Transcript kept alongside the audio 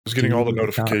was getting all the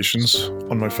notifications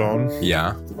on my phone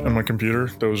and my computer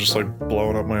that was just like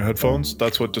blowing up my headphones.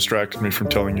 That's what distracted me from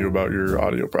telling you about your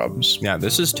audio problems. Yeah,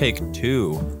 this is take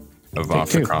 2 of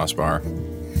Off the Crossbar,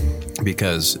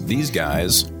 because these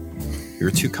guys, we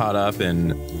were too caught up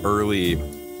in early.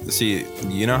 See,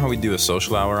 you know how we do a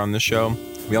social hour on this show?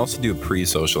 We also do a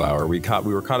pre-social hour. We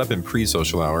were caught up in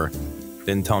pre-social hour.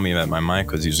 Didn't tell me that my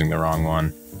mic was using the wrong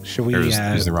one. Should we use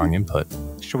the wrong input?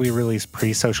 Should we release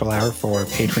pre-social hour for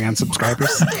Patreon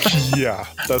subscribers? Yeah,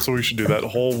 that's what we should do. That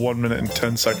whole 1 minute and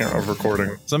 10 second of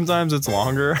recording. Sometimes it's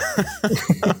longer.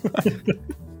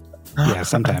 Yeah,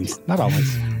 sometimes. Not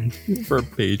always. For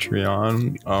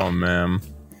Patreon. Oh, man.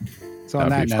 So on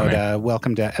that note,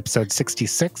 welcome to episode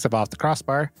 66 of Off the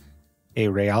Crossbar, a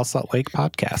Real Salt Lake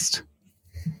podcast.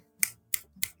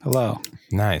 Hello.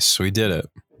 Nice. We did it.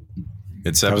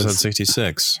 It's episode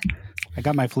 66. I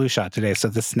got my flu shot today, so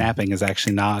the snapping is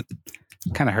actually not...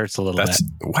 Kind of hurts a little bit.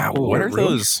 Wow. What are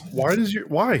those?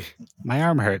 Why? My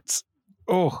arm hurts.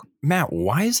 Oh. Matt,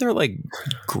 why is there like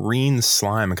green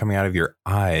slime coming out of your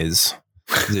eyes?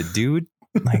 Is it, dude?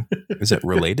 Like, is it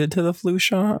related to the flu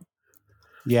shot?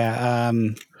 Yeah.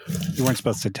 You weren't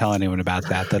supposed to tell anyone about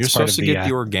that. That's You're supposed to get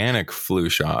the organic flu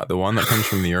shot, the one that comes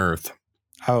from the earth.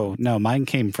 Oh, no. Mine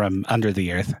came from under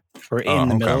the earth or in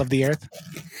the middle of the earth.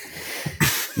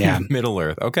 Yeah. Middle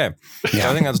Earth. Okay. Yeah.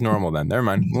 I think that's normal then. Never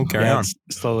mind. We'll carry on. It's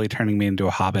slowly turning me into a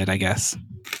hobbit, I guess.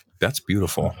 That's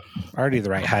beautiful. Already the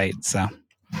right height, so.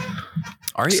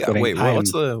 Are you? Wait,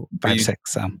 what's the... 5'6",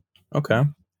 so. Okay.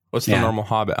 What's the normal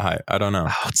hobbit height? I don't know.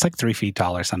 Oh, it's like 3 feet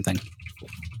tall or something.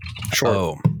 Short.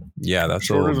 Oh, yeah, that's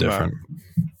a little different.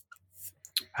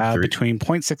 Between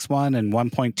 0.61 and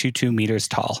 1.22 meters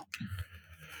tall.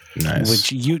 Nice.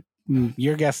 Which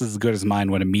your guess is as good as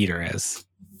mine what a meter is.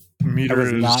 I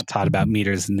was not taught about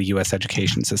meters in the U.S.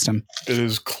 education system. It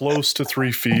is close to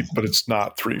 3 feet, but it's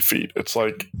not 3 feet. It's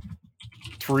like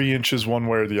 3 inches one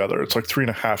way or the other. It's like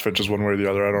 3.5 inches one way or the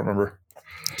other. I don't remember.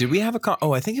 Did we have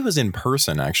I think it was in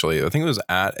person, actually. I think it was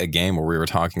at a game where we were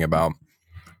talking about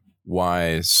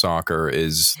why soccer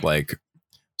is like,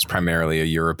 it's primarily a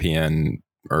European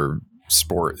or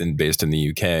sport based in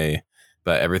the UK,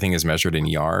 but everything is measured in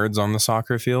yards on the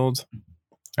soccer field,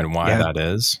 and why that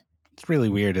is. It's really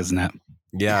weird, isn't it?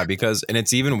 Yeah, because, and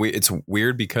it's even weird. It's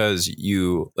weird because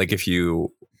you, like, if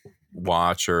you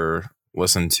watch or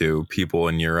listen to people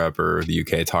in Europe or the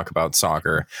UK talk about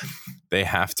soccer, they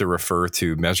have to refer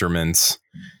to measurements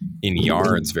in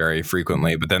yards very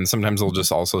frequently, but then sometimes they'll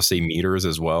just also say meters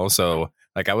as well. So,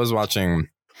 like, I was watching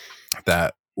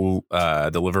that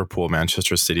the Liverpool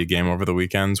Manchester City game over the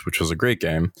weekends, which was a great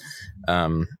game,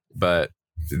 but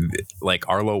like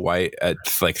Arlo White at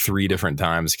like 3 different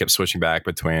times kept switching back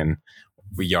between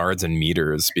yards and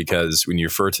meters, because when you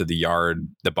refer to the yard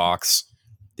box,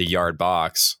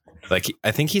 like I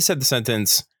think he said the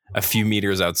sentence a few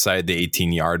meters outside the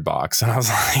 18-yard box, and I was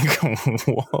like,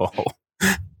 whoa,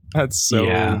 that's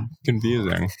so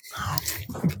confusing.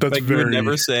 That's like, you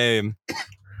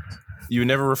would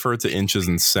never refer to inches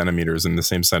and centimeters in the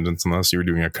same sentence unless you were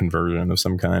doing a conversion of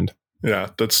some kind. Yeah,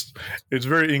 it's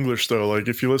very English though. Like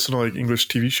if you listen to like English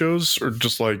TV shows or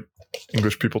just like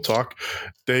English people talk,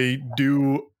 they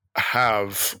do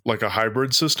have like a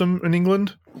hybrid system in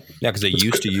England. Yeah, because they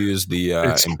used to use the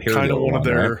it's imperial kind of one of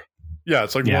their, right? Yeah,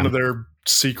 it's like one of their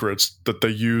secrets that they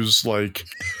use like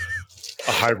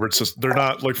a hybrid system. They're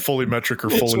not like fully metric or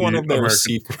fully one of their American.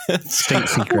 Secrets. State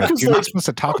secrets. You're not supposed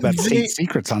to talk about state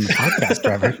secrets on the podcast,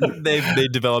 Trevor. They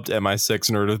developed MI6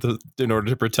 in order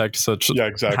to protect such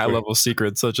high level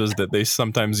secrets, such as that they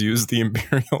sometimes use the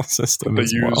imperial system. They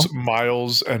use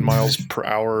miles and miles per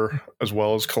hour as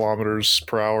well as kilometers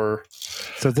per hour.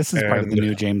 So this is part of the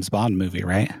new James Bond movie,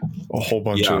 right? A whole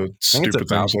bunch of stupid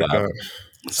things like that.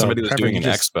 Somebody was doing an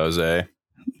expose.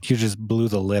 You just blew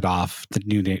the lid off the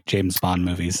new James Bond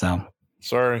movie. So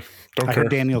sorry, I heard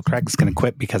Daniel Craig's going to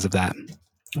quit because of that.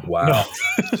 Wow.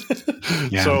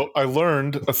 No. So I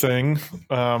learned a thing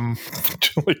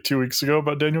like 2 weeks ago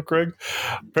about Daniel Craig.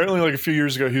 Apparently, like a few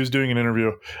years ago, he was doing an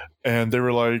interview, and they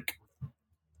were like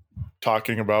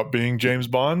talking about being James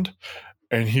Bond,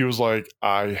 and he was like,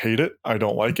 "I hate it. I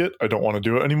don't like it. I don't want to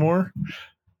do it anymore."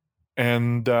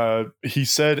 And he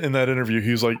said in that interview,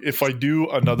 he was like, if I do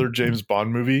another James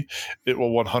Bond movie, it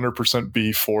will 100%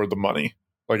 be for the money.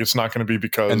 Like, it's not going to be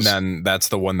because... And then that's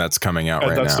the one that's coming out right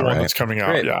now, that's the one that's coming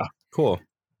out, yeah. Cool.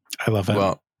 I love it.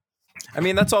 Well, I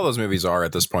mean, that's all those movies are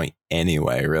at this point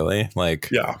anyway, really. Like,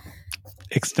 yeah.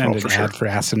 Extended ad for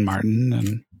Aston Martin.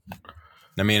 And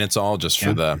I mean, it's all just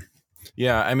for the...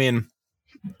 Yeah, I mean...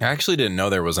 I actually didn't know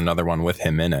there was another one with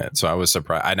him in it, so I was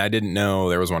surprised. And I didn't know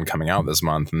there was one coming out this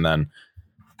month. And then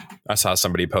I saw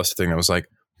somebody post a thing that was like,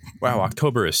 wow,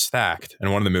 October is stacked.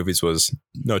 And one of the movies was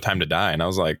No Time to Die. And I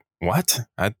was like, what?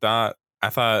 I thought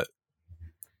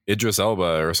Idris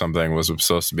Elba or something was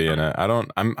supposed to be in it.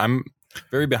 I'm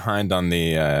very behind on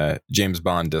the James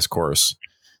Bond discourse,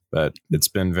 but it's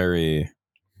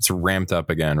ramped up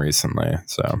again recently.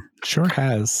 So sure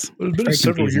has. There's been a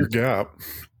several-year gap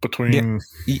between.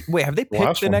 Yeah. Wait, have they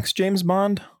picked the next James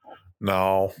Bond?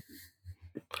 No.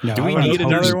 Do we need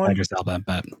another one?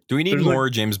 But do we need more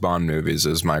James Bond movies?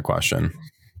 Is my question.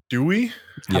 Do we?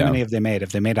 How many have they made?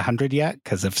 Have they made 100 yet?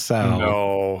 Because if so,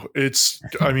 no.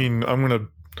 I mean, I'm gonna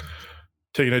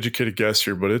take an educated guess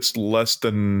here, but it's less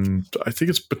than. I think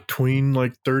it's between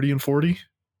like 30 and 40.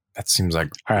 That seems like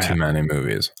too many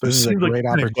movies. This is a great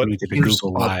opportunity to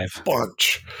Google Live.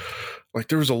 Bunch. Like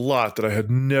there was a lot that I had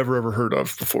never ever heard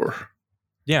of before.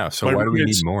 Yeah. So why do we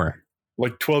need more?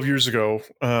 Like 12 years ago,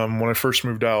 when I first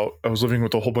moved out, I was living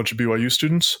with a whole bunch of BYU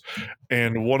students,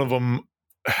 and one of them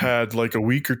had like a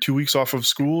week or 2 weeks off of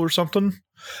school or something,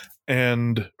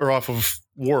 or off of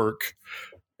work.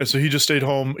 And so he just stayed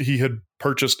home. He had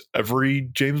purchased every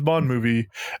James Bond movie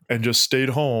and just stayed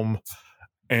home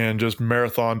and just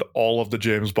marathoned all of the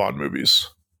James Bond movies.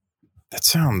 That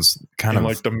sounds kind of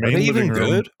like the main. Are they even room.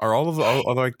 Good? Are all of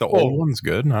the old ones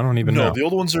good? I don't even know. No, the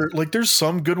old ones are like there's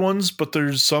some good ones, but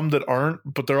there's some that aren't.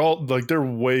 But they're all like they're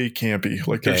way campy.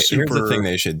 Like they're super. Here's the thing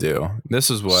they should do. This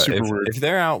is what if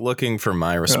they're out looking for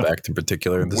my respect in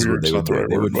particular. This is what they would do.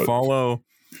 They would follow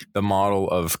the model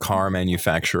of car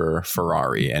manufacturer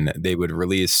Ferrari, and they would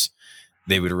release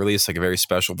like a very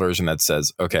special version that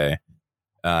says, okay.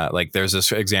 Like there's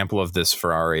this example of this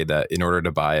Ferrari that in order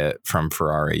to buy it from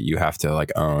Ferrari, you have to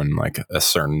like own like a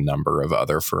certain number of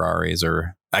other Ferraris,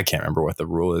 or I can't remember what the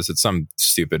rule is. It's some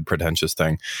stupid pretentious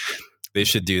thing. They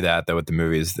should do that though with the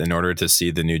movies. In order to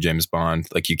see the new James Bond,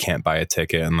 like you can't buy a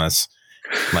ticket unless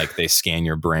like they scan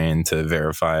your brain to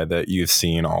verify that you've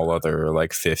seen all other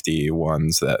like 50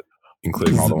 ones that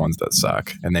including all the ones that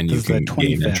suck. And then you can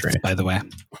gain entry. By the way.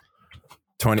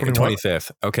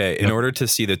 25th. Okay. In order to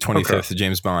see the 25th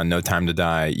James Bond, No Time to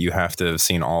Die, you have to have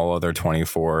seen all other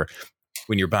 24.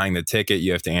 When you're buying the ticket,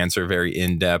 you have to answer very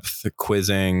in-depth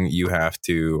quizzing. You have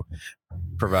to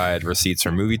provide receipts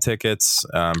for movie tickets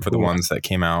for the ones that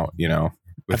came out,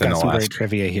 within the last great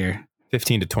trivia here.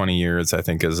 15 to 20 years, I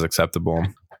think is acceptable.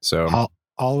 So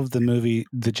all of the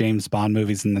James Bond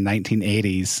movies in the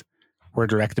 1980s were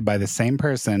directed by the same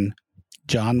person,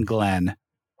 John Glenn.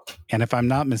 And if I'm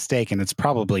not mistaken, it's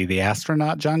probably the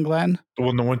astronaut John Glenn. The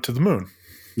one that went to the moon.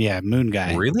 Yeah, moon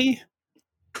guy. Really?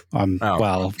 The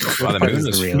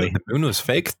moon was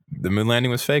fake. The moon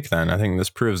landing was fake then. I think this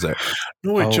proves it.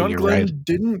 No, wait, John Glenn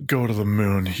didn't go to the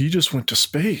moon. He just went to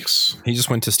space. He just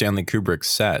went to Stanley Kubrick's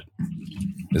set,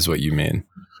 is what you mean.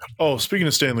 Oh, speaking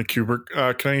of Stanley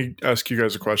Kubrick, can I ask you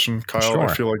guys a question? Kyle, sure.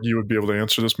 I feel like you would be able to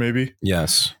answer this maybe.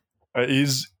 Yes.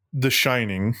 Is The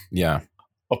Shining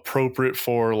appropriate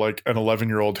for like an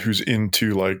 11-year-old who's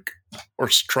into like or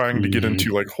trying to get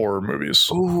into like horror movies?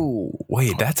 Oh,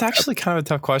 wait, that's actually kind of a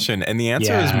tough question. And the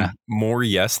answer is more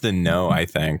yes than no, I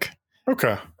think.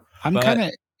 Okay. I'm kind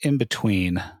of in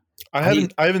between. I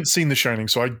haven't seen The Shining,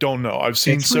 so I don't know. I've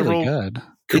seen several good.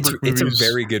 It's a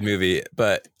very good movie,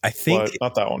 but I think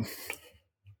not that one.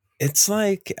 It's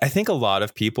like, I think a lot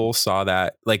of people saw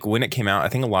that, like when it came out, I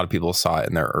think a lot of people saw it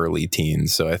in their early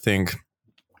teens. So I think,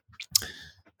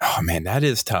 oh man, that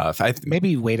is tough.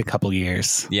 Maybe wait a couple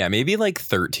years. Yeah, maybe like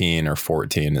 13 or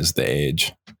 14 is the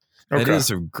age. Okay. It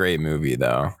is a great movie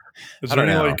though. Is there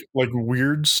any like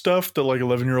weird stuff that like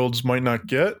 11-year-olds might not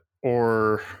get?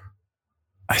 Or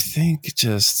I think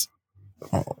just...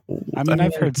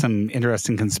 I've heard some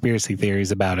interesting conspiracy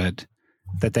theories about it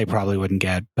that they probably wouldn't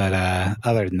get, but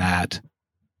other than that,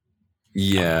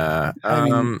 yeah.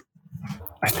 I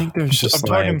think there's just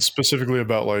I'm talking specifically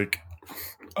about like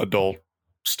adult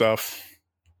stuff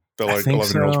that like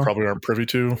 11-year-olds probably aren't privy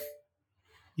to.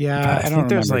 Yeah, I think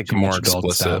there's like more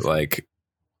explicit like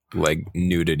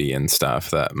nudity and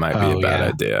stuff that might be a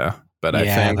bad idea. But I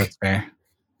think that's fair.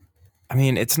 I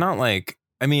mean, it's not like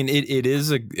it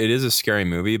is a scary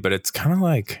movie, but it's kind of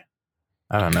like,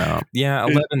 I don't know. Yeah,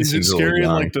 11 is seems it scary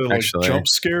young, in like the like jump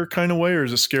scare kind of way, or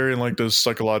is it scary in like the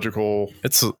psychological?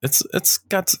 It's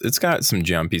got some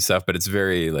jumpy stuff, but it's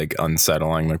very like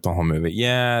unsettling, like the whole movie.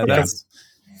 Yeah, that's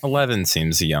 11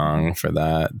 seems young for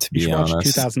that. To be honest, watch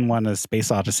 2001: A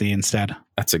Space Odyssey instead.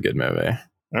 That's a good movie.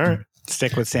 All right,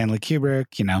 stick with Stanley Kubrick.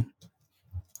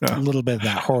 A little bit of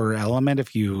that horror element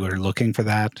if you are looking for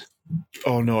that.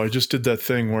 Oh no, I just did that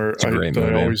thing where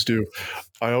I always do.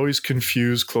 I always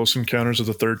confuse Close Encounters of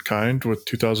the Third Kind with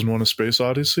 2001: A Space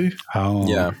Odyssey. Oh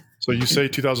yeah, So you say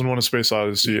 2001: A Space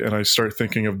Odyssey, and I start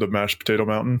thinking of the Mashed Potato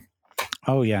Mountain.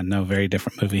 Oh yeah, no, very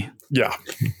different movie. Yeah.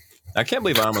 I can't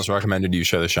believe I almost recommended you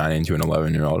show The Shining to an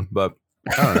 11-year-old, but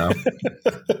I don't know.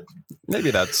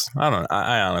 Maybe that's, I don't know.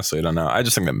 I honestly don't know. I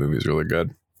just think that movie is really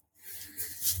good.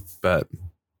 But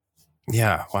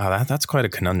yeah, wow, that's quite a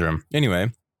conundrum.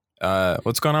 Anyway,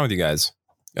 what's going on with you guys?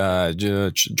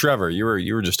 Trevor, you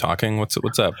were just talking.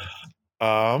 What's up?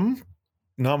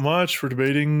 Not much. We're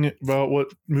debating about what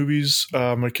movies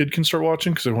my kid can start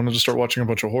watching because I wanted to start watching a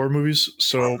bunch of horror movies.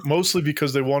 So mostly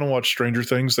because they want to watch Stranger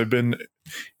Things. They've been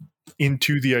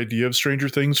into the idea of Stranger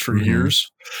Things for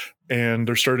years, and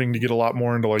they're starting to get a lot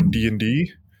more into like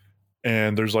D&D.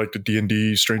 And there's like the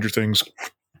D&D Stranger Things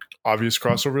obvious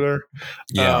crossover there.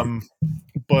 Yeah.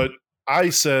 But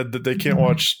I said that they can't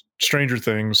watch Stranger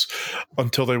Things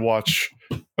until they watch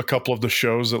a couple of the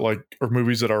shows that like or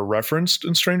movies that are referenced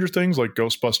in Stranger Things, like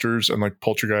Ghostbusters and like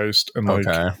Poltergeist and like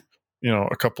a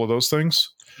couple of those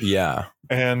things. Yeah.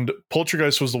 And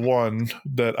Poltergeist was the one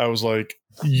that I was like,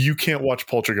 you can't watch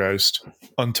Poltergeist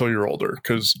until you're older,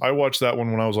 because I watched that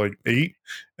one when I was like 8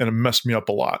 and it messed me up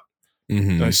a lot.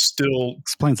 And I still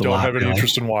don't have any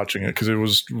interest in watching it because it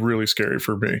was really scary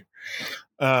for me.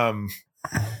 But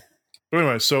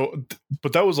anyway,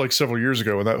 but that was like several years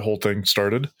ago when that whole thing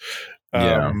started.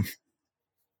 So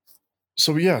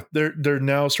yeah, they're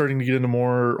now starting to get into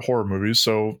more horror movies.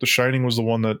 So The Shining was the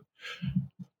one that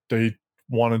they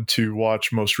wanted to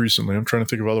watch most recently. I'm trying to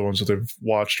think of other ones that they've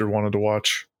watched or wanted to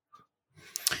watch,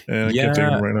 and I can't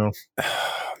think of them right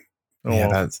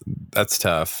now. That's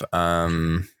tough.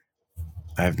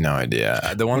 I have no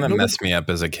idea. The one that messed me up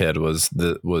as a kid was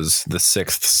the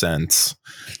Sixth Sense.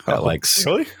 Really?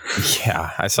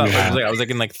 Yeah, I saw. Yeah. I was like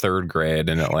in like 3rd grade,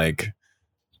 and it like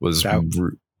was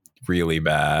really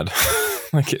bad.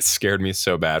 Like it scared me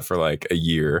so bad for like a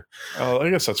year. I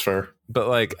guess that's fair. But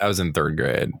like I was in 3rd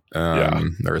grade,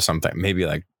 or something. Maybe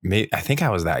I think I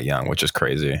was that young, which is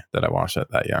crazy that I watched it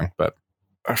that young. But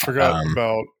I forgot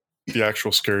about the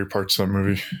actual scary parts of that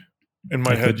movie. In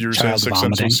my head, you were saying Sixth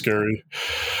Sense was scary.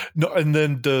 No, and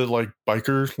then the like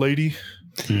biker lady.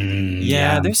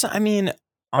 There's. I mean,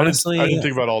 honestly, I didn't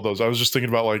think about all those. I was just thinking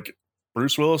about like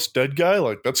Bruce Willis, dead guy.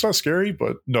 Like that's not scary,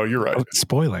 but no, you're right.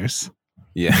 Spoilers.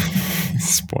 Yeah.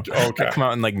 Okay. That came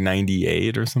out in like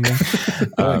 98 or something.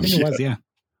 I think it was.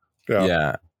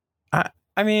 Yeah.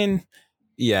 I mean,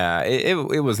 yeah,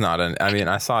 it was not I mean,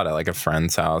 I saw it at like a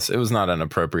friend's house. It was not an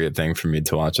appropriate thing for me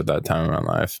to watch at that time in my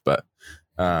life, but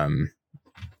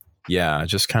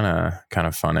just kind of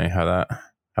funny how that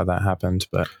happened.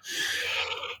 But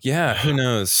yeah, who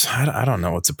knows? I don't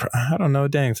know I don't know a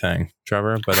dang thing,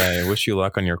 Trevor, but I wish you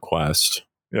luck on your quest.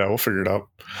 Yeah, we'll figure it out.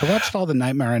 I watched all the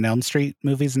Nightmare on Elm Street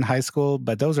movies in high school,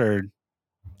 but those are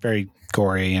very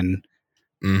gory and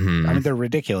I mean, they're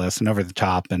ridiculous and over the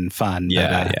top and fun.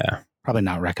 But, probably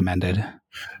not recommended.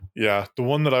 Yeah, the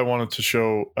one that I wanted to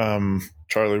show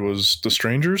Charlie was The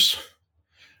Strangers.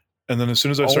 And then as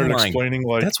soon as I started explaining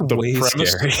like the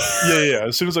premise, scary. Yeah.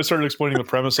 As soon as I started explaining the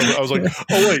premise of it, I was like,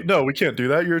 "Oh wait, no, we can't do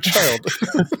that. You're a child."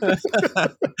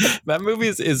 That movie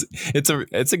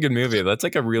it's a good movie. That's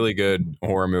like a really good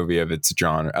horror movie of its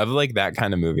genre. Of like that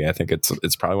kind of movie, I think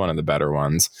it's probably one of the better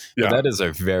ones. Yeah, but that is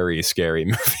a very scary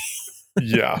movie.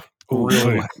 Yeah,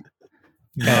 really,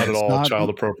 not at all child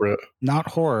appropriate. Not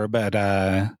horror, but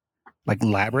like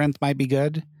Labyrinth might be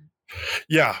good.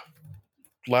 Yeah.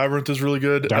 Labyrinth is really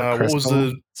good. What was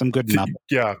some good Muppets?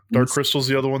 Yeah, Dark Crystal's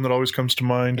the other one that always comes to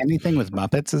mind. Anything with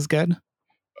Muppets is good.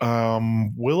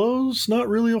 Willow's not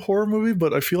really a horror movie,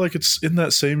 but I feel like it's in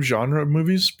that same genre of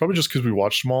movies. Probably just because we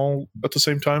watched them all at the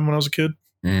same time when I was a kid.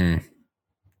 But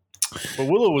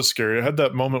Willow was scary. I had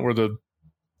that moment where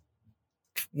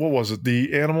what was it?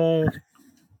 The animal.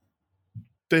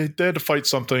 They had to fight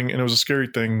something, and it was a scary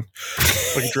thing,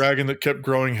 like a dragon that kept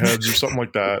growing heads or something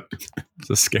like that. It's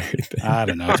a scary thing. I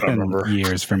don't know. It's been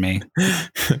years for me.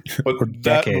 But or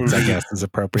decades, I guess, is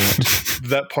appropriate.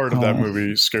 That part of that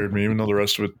movie scared me, even though the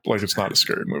rest of it, like, it's not a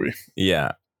scary movie.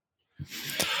 Yeah.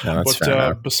 No,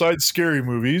 but besides scary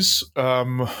movies,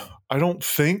 I don't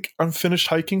think I'm finished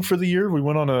hiking for the year. We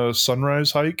went on a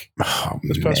sunrise hike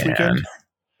this past weekend.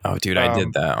 Oh, dude, I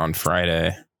did that on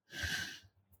Friday.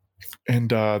 And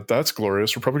that's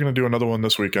glorious. We're probably going to do another one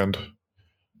this weekend,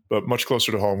 but much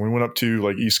closer to home. We went up to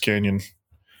like East Canyon.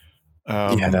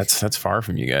 That's far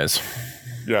from you guys.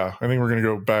 Yeah, I think we're going to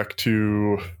go back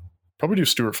to probably do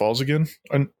Stewart Falls again.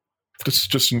 And it's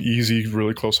just an easy,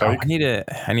 really close hike. I need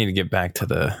to get back to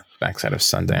the backside of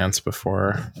Sundance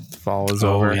before the fall is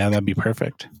over. Yeah, that'd be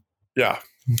perfect. Yeah,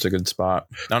 it's a good spot.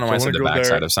 I don't know why I said the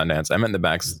backside of Sundance. I meant the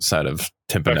backside of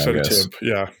Timpanogus.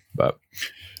 Yeah, but.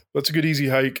 that's a good easy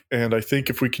hike. And I think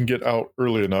if we can get out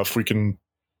early enough, we can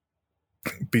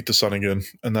beat the sun again.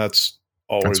 And that's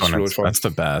always really fun. That's the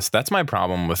best. That's my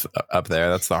problem with up there.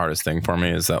 That's the hardest thing for me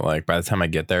is that like by the time I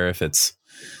get there, if it's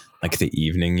like the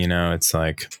evening, it's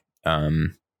like the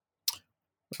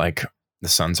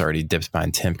sun's already dipped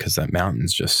behind Tim because that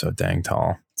mountain's just so dang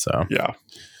tall. So yeah,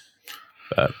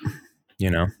 but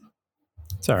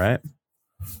it's all right.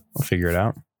 We'll figure it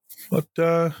out. But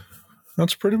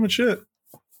that's pretty much it.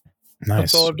 Nice.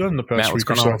 That's all I've done in the past week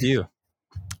or so. With you?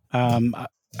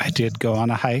 I did go on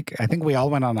a hike. I think we all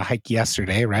went on a hike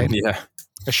yesterday, right? Yeah.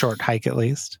 A short hike at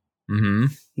least. Mm-hmm.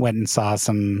 Went and saw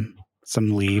some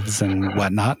leaves and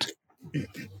whatnot.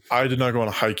 I did not go on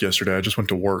a hike yesterday. I just went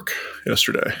to work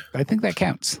yesterday. I think that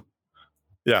counts.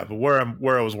 Yeah, but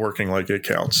where I was working, like it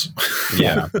counts.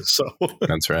 Yeah. So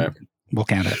that's right. We'll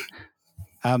count it.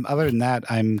 Other than that,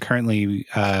 I'm currently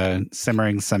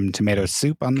simmering some tomato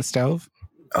soup on the stove.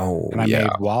 Oh, and I made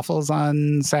waffles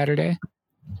on Saturday.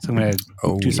 So I'm going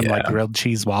to do some like grilled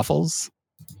cheese waffles.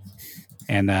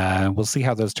 And we'll see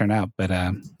how those turn out. But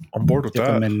I'm bored with dip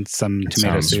that. them in some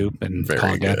tomato soup and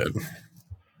very good.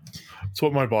 That's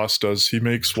what my boss does. He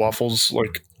makes waffles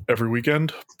like every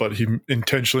weekend, but he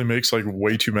intentionally makes like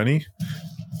way too many.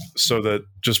 So that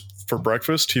just for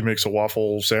breakfast, he makes a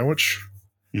waffle sandwich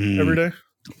every day.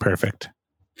 Perfect.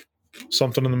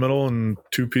 Something in the middle and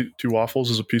two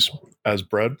waffles as a piece as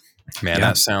bread. Man,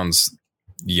 that sounds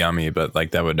yummy, but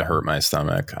like that would hurt my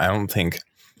stomach. I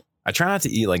try not to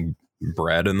eat like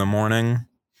bread in the morning,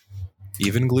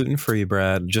 even gluten-free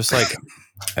bread. Just like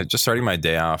starting my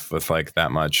day off with like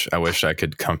that much. I wish I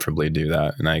could comfortably do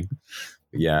that. And I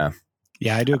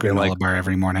do a granola bar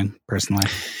every morning personally.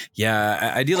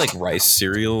 Yeah, I do like rice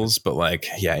cereals, but like,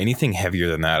 anything heavier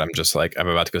than that, I'm just like, I'm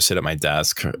about to go sit at my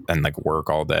desk and like work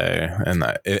all day. And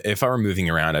if I were moving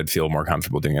around, I'd feel more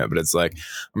comfortable doing it. But it's like,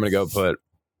 I'm going to go put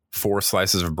 4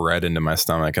 slices of bread into my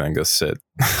stomach and then go sit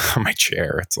on my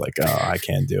chair. It's like, oh, I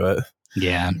can't do it.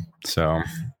 Yeah. So,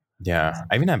 yeah,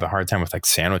 I even have a hard time with like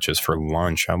sandwiches for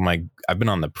lunch. I've been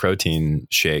on the protein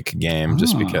shake game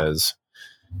just because.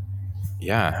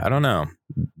 Yeah, I don't know.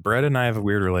 Bread and I have a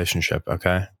weird relationship.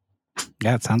 Okay.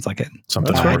 Yeah, it sounds like it.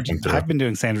 Something I'm working through. I've been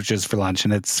doing sandwiches for lunch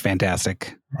and it's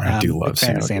fantastic. I do love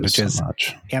sandwiches so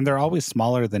much. And they're always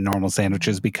smaller than normal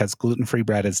sandwiches because gluten-free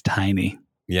bread is tiny.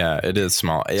 Yeah, it is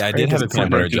small. I did have a peanut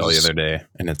butter jelly the other day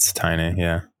and it's tiny.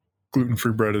 Yeah.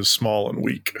 Gluten-free bread is small and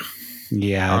weak.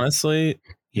 Yeah. Honestly,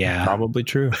 probably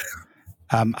true.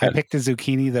 I picked a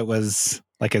zucchini that was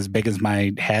like as big as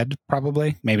my head,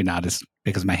 probably. Maybe not as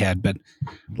big as my head, but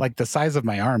like the size of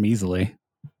my arm easily.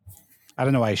 I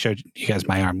don't know why I showed you guys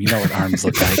my arm. You know what arms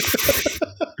look like.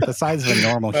 The size of a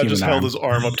normal human arm. I just held his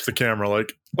arm up to the camera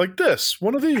like this.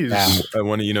 One of these. Yeah. I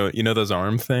want to, those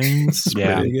arm things?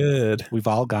 Yeah. Pretty good. We've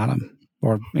all got them.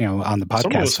 Or, on the podcast.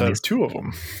 Some of us have 2 of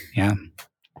them. Yeah.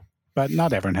 But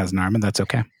not everyone has an arm, and that's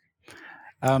okay.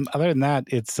 Other than that,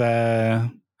 it's, I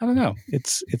don't know.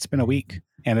 It's been a week,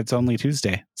 and it's only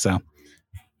Tuesday. So.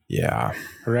 Yeah.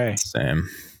 Hooray. Same.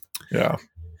 Yeah.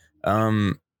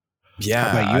 Yeah.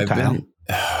 How about you, Kyle?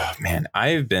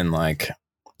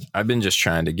 I've been just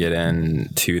trying to get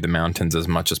into the mountains as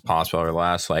much as possible over the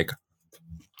last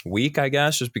week, I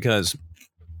guess, just because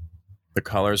the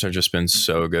colors have just been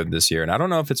so good this year. And I don't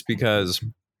know if it's because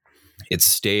it's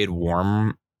stayed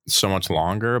warm so much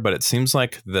longer, but it seems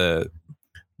like the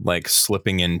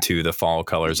slipping into the fall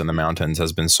colors in the mountains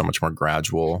has been so much more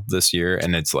gradual this year.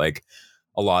 And it's like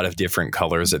a lot of different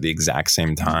colors at the exact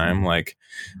same time. Like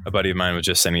a buddy of mine was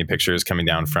just sending me pictures coming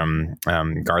down from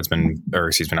not Guardsman.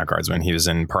 He was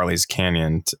in Parley's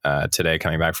Canyon today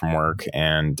coming back from work,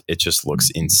 and it just looks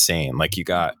insane. Like you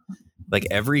got like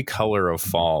every color of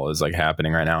fall is like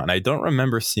happening right now. And I don't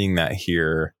remember seeing that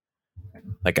here.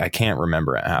 Like I can't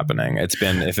remember it happening. If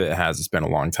it has, it's been a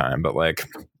long time, but like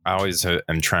I always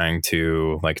am trying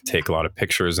to like take a lot of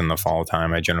pictures in the fall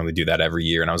time. I generally do that every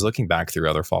year. And I was looking back through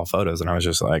other fall photos and I was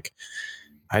just like,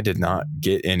 I did not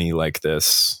get any like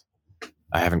this.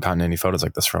 I haven't gotten any photos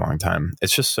like this for a long time.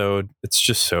 It's just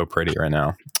so pretty right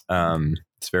now.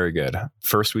 It's very good.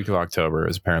 First week of October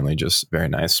is apparently just very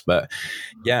nice. But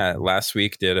yeah, last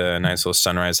week did a nice little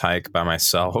sunrise hike by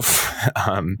myself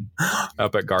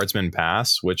up at Guardsman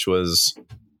Pass, which was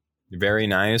very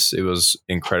nice. It was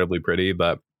incredibly pretty,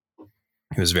 but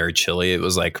it was very chilly. It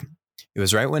was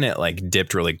right when it like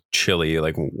dipped really chilly,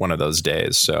 like one of those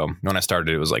days. So when I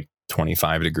started, it was like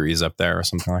 25 degrees up there or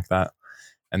something like that.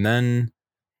 And then,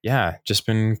 yeah, just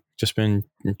been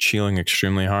chilling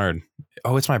extremely hard.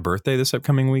 Oh, it's my birthday this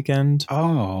upcoming weekend.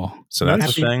 Oh, so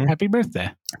that's the thing. Happy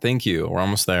birthday. Thank you. We're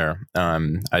almost there.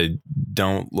 I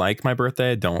don't like my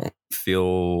birthday. I don't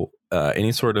feel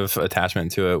any sort of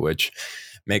attachment to it, which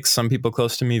makes some people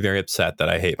close to me very upset that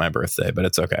I hate my birthday, but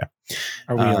it's okay.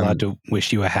 Are we allowed to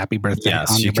wish you a happy birthday?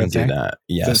 Yes, on you your can birthday? do that.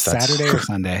 Yes. Is it Saturday or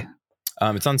Sunday?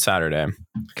 It's on Saturday.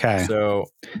 Okay. So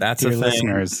that's Dear the thing.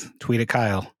 Listeners, tweet at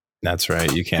Kyle. That's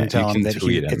right. You can tell him that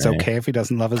tweet it's me. okay if he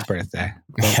doesn't love his birthday.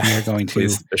 But we're going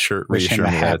to wish him a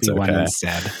happy one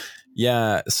instead.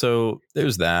 Yeah. So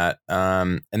there's that.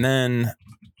 And then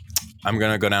I'm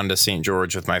going to go down to St.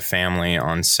 George with my family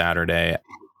on Saturday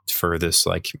for this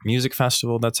like music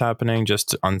festival that's happening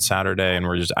just on Saturday. And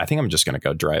I think I'm just going to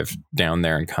go drive down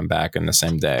there and come back in the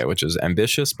same day, which is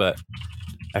ambitious, but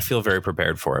I feel very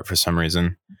prepared for it for some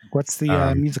reason. What's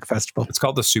the music festival? It's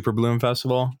called the Super Bloom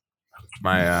Festival.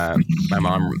 My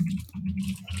mom,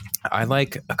 I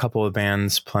like a couple of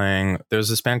bands playing. There's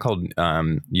this band called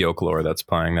Yokelore that's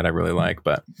playing that I really like,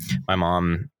 but my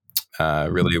mom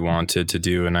really wanted to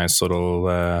do a nice little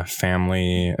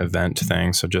family event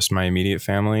thing. So just my immediate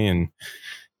family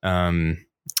and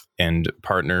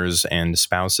partners and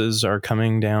spouses are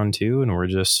coming down too. And we're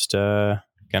just going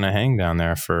to hang down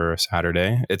there for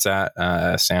Saturday. It's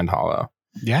at Sand Hollow.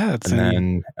 Yeah, it's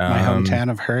in my hometown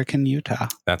of Hurricane, Utah.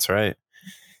 That's right.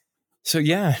 So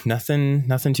yeah,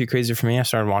 nothing too crazy for me. I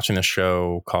started watching a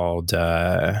show called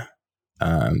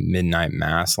Midnight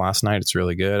Mass last night. It's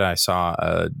really good. I saw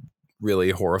a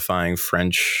really horrifying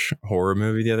French horror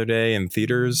movie the other day in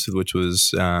theaters, which was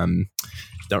don't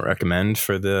recommend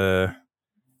for the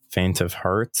faint of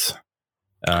heart.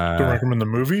 Don't recommend the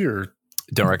movie, or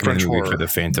don't recommend French the movie horror? For the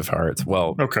faint of heart.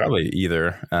 Well, okay. Probably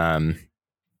either.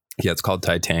 Yeah, it's called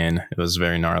Titan. It was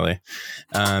very gnarly.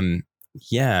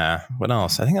 Yeah. What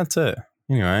else? I think that's it.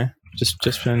 Anyway,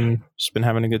 just been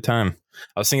having a good time.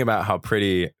 I was thinking about how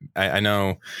pretty. I know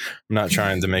I'm not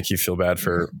trying to make you feel bad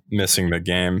for missing the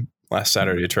game last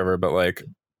Saturday, Trevor, but like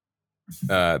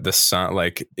the sun,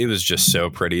 like it was just so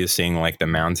pretty seeing like the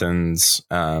mountains.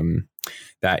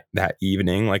 That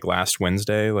evening, like last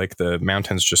Wednesday, like the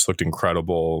mountains just looked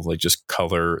incredible, like just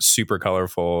super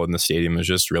colorful, and the stadium was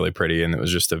just really pretty, and it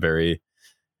was just a very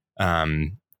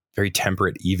very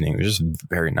temperate evening. It was just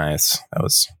very nice. That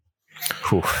was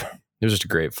it was just a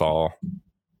great fall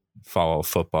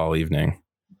football evening.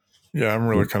 Yeah, I'm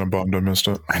really kind of bummed I missed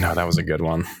it. I know, that was a good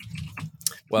one.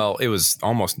 Well, it was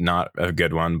almost not a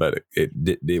good one, but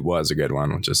it was a good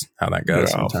one, which is how that goes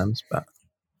sometimes. But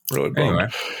really bummed. Anyway.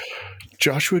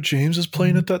 Joshua James is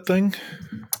playing at that thing?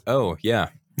 Oh, yeah.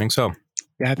 I think so.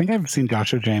 Yeah, I think I've seen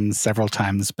Joshua James several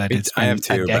times, but it's been I have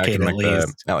too, a decade at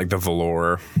least. At like the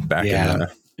Velour back in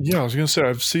the... Yeah, I was going to say,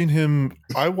 I've seen him.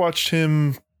 I watched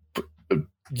him,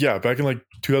 back in like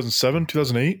 2007,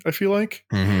 2008, I feel like.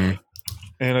 Mm-hmm.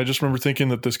 And I just remember thinking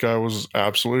that this guy was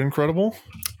absolutely incredible.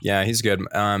 Yeah, he's good.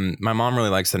 My mom really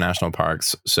likes the national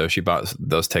parks, so she bought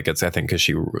those tickets, I think, because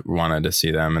she wanted to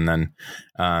see them. And then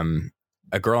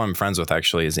a girl I'm friends with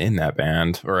actually is in that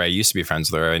band, or I used to be friends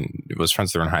with her. I was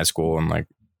friends with her in high school and like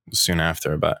soon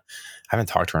after, but I haven't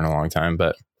talked to her in a long time.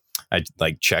 But I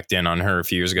like checked in on her a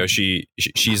few years ago.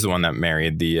 She's the one that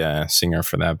married the singer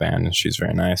for that band, and she's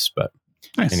very nice. But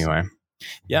anyway,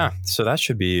 yeah. So that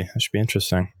should be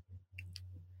interesting.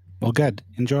 Well, good.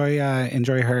 Enjoy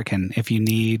Hurricane. If you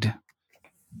need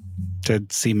to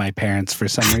see my parents for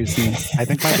some reason, I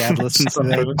think my dad listens to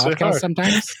the podcast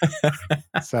sometimes.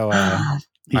 So I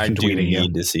do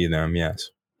need to see them. Yes.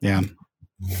 Yeah.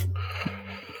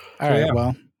 All right.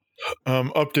 Well,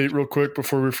 update real quick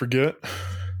before we forget.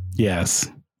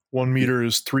 Yes. 1 meter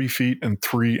is 3 feet and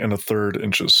 3 1/3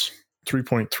 inches.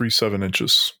 3.37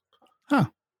 inches. Huh.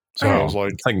 So I was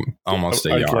like, it's like almost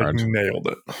a yard. Like nailed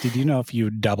it. Did you know if you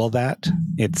double that,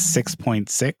 it's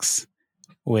 6.6,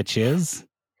 which is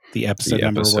the episode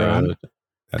number we're on?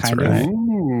 That's kind right. Of.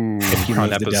 If you move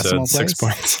the decimal place.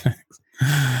 6.6.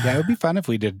 Yeah, it would be fun if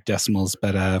we did decimals,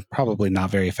 but probably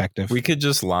not very effective. We could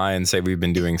just lie and say we've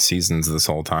been doing seasons this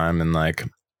whole time, and like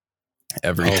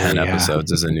every 10 episodes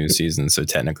is a new season. So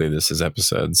technically, this is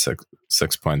episode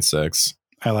 6.6.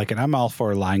 I like it. I'm all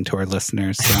for lying to our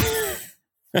listeners. So.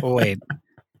 Oh, wait,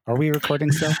 are we recording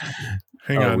still?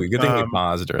 Hang on. We good thing we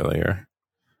paused earlier.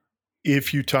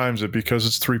 If you times it, because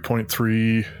it's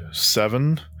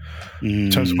 3.37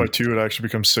 times by 2, it actually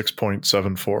becomes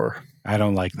 6.74. I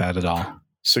don't like that at all.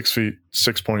 6 feet,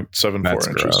 6.74 That's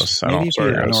inches. Gross. Maybe if you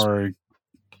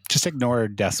ignore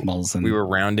decimals. And we were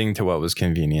rounding to what was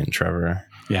convenient, Trevor.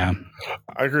 Yeah,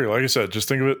 I agree. Like I said, just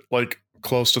think of it like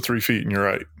close to 3 feet, and you're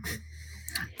right.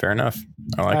 Fair enough.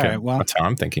 I like it. Right, well, that's how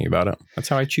I'm thinking about it. That's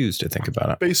how I choose to think about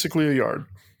it. Basically a yard.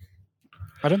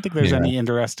 I don't think there's any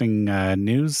interesting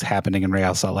news happening in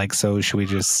Real Salt Lake, so should we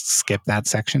just skip that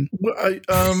section? Well,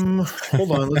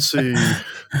 hold on, let's see,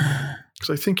 because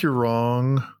I think you're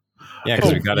wrong. Yeah,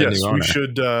 because we've got a new owner. We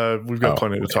should. We've got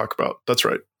plenty to talk about. That's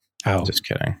right. Oh, just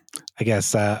kidding. I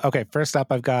guess. Okay, first up,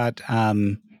 I've got.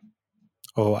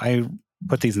 I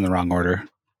put these in the wrong order.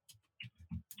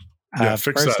 Yeah,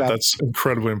 fix that. That's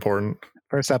incredibly important.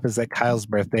 First up is that Kyle's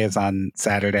birthday is on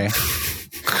Saturday.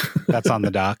 That's on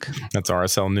the dock. That's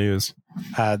RSL news.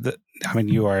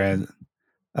 You are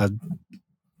a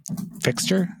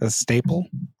fixture, a staple.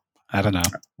 I don't know.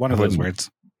 One of those words.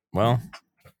 Well,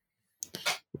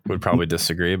 would probably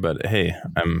disagree, but hey,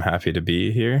 I'm happy to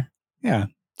be here. Yeah,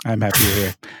 I'm happy you're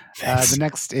here. The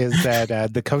next is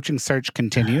that the coaching search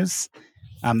continues.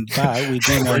 But we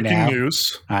do know now. Breaking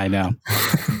news. I know.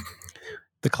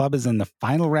 The club is in the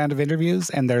final round of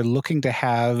interviews, and they're looking to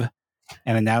have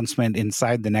an announcement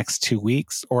inside the next 2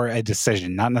 weeks, or a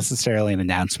decision, not necessarily an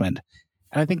announcement.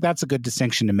 And I think that's a good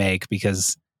distinction to make,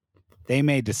 because they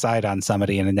may decide on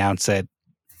somebody and announce it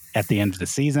at the end of the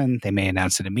season. They may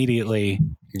announce it immediately.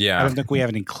 Yeah. I don't think we have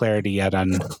any clarity yet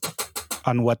on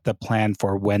what the plan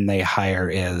for when they hire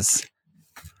is.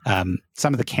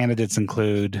 Some of the candidates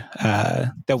include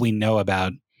that we know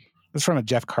about. This is from a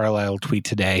Jeff Carlisle tweet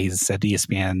today. He's at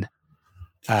ESPN.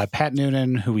 Pat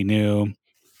Noonan, who we knew,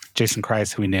 Jason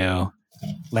Kreis, who we knew,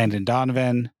 Landon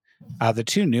Donovan. The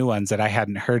two new ones that I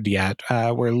hadn't heard yet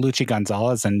were Luchi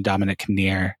Gonzalez and Dominic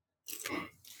Kinnear.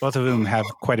 Both of whom have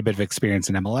quite a bit of experience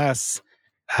in MLS.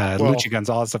 Luchi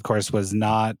Gonzalez, of course, was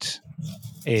not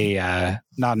an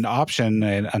option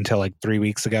until like 3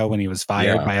 weeks ago when he was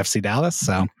fired by FC Dallas.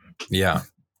 So yeah,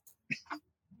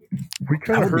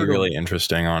 that would be really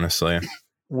interesting, honestly.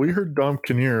 We heard Dom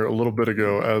Kinnear a little bit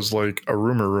ago as like a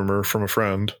rumor from a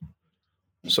friend.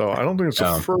 So I don't think it's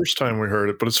the first time we heard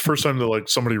it, but it's the first time that like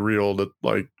somebody real that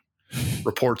like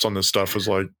reports on this stuff is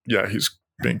like, yeah, he's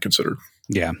being considered.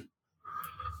 Yeah.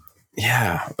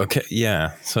 Yeah. Okay.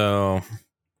 Yeah. So.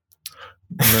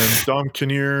 And then Dom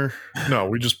Kinnear. No,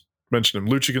 we just mentioned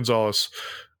him. Luchi Gonzalez.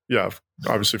 Yeah.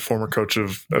 Obviously former coach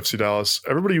of FC Dallas.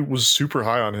 Everybody was super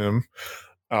high on him,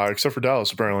 except for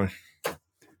Dallas, apparently.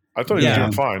 I thought he was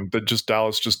doing fine. That just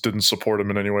Dallas just didn't support him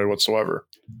in any way whatsoever.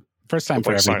 First time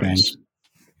for everything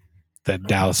that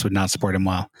Dallas would not support him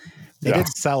well. They did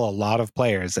sell a lot of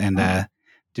players and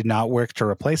did not work to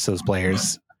replace those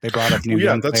players. They brought up new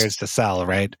young players to sell,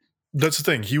 right? That's the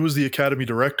thing. He was the academy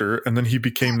director, and then he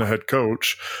became the head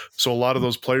coach. So a lot of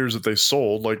those players that they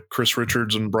sold, like Chris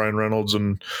Richards and Brian Reynolds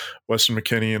and Weston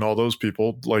McKennie and all those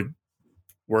people, like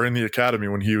were in the academy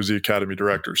when he was the academy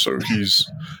director. So he's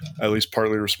at least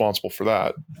partly responsible for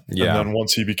that. Yeah. And then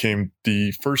once he became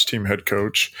the first team head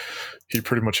coach, he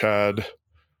pretty much had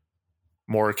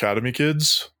more academy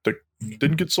kids that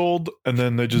didn't get sold, and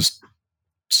then they just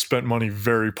spent money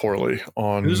very poorly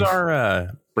on who's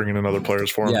our bringing in other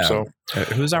players for him. So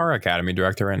who's our academy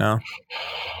director right now?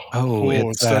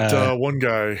 It's that one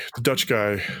guy, the Dutch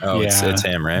guy. It's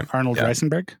him, right? Arnold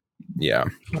Reisenberg. Yeah,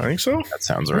 I think so. That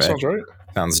sounds right.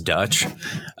 Sounds Dutch.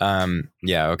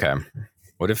 Okay.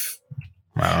 What if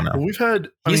I don't know? Well, we've had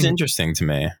he's interesting to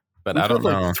me, but I don't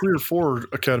know. Like 3 or 4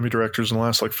 academy directors in the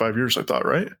last like 5 years, I thought,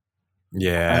 right?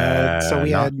 Yeah. So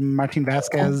we had Martin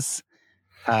Vasquez,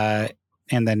 and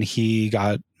then he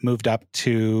got moved up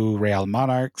to Real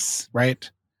Monarchs, right?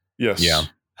 Yes. Yeah.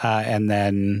 And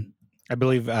then I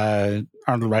believe Arnold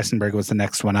Reisenberg was the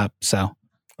next one up. So.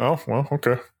 Oh, well,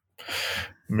 okay.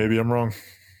 Maybe I'm wrong.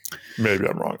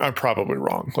 I'm probably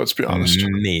wrong. Let's be honest.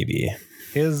 Maybe.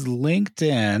 His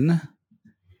LinkedIn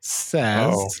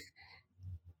says,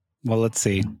 well, let's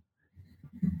see.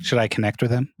 Should I connect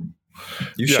with him?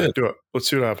 You should do it. Let's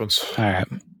see what happens. All right.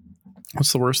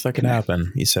 What's the worst that can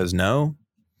happen? He says no,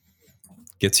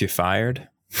 gets you fired.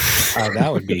 Oh,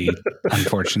 that would be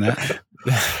unfortunate.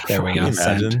 There we go.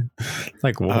 Imagine.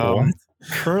 Like,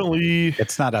 currently,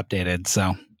 it's not updated.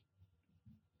 So,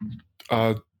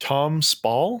 Tom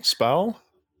Spall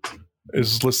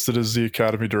is listed as the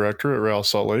academy director at Real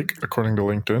Salt Lake, according to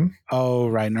LinkedIn. Oh,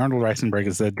 right. And Arnold Reisenberg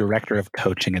is the director of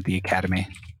coaching at the academy.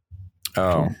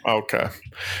 Oh, okay.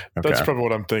 That's probably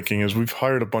what I'm thinking. Is we've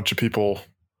hired a bunch of people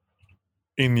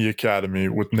in the academy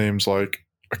with names like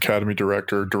academy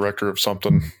director of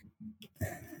something.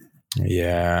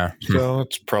 Yeah. So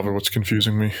that's probably what's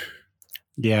confusing me.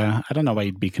 Yeah, I don't know why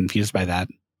you'd be confused by that.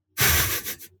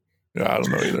 Yeah, I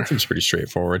don't know either. Seems pretty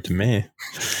straightforward to me.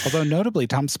 Although notably,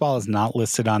 Tom Spall is not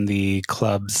listed on the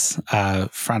club's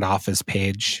front office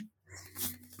page.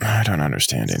 I don't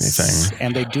understand anything.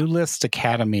 And they do list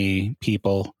academy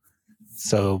people.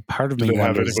 So part of Do me they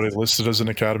have wonders. anybody listed as an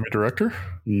academy director?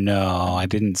 No, I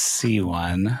didn't see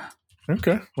one.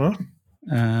 Okay, well,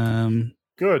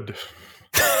 good.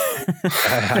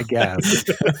 I guess.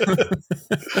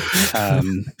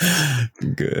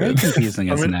 Good. Very confusing,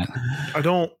 isn't it? I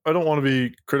don't want to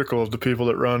be critical of the people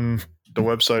that run the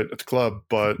website at the club,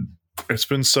 but it's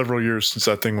been several years since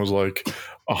that thing was like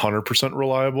 100%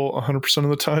 reliable 100% of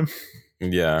the time.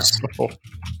 Yeah. So it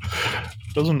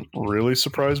doesn't really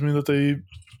surprise me that they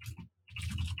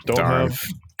don't have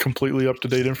completely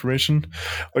up-to-date information.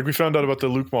 Like we found out about the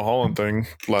Luke Mulholland thing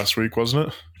last week, wasn't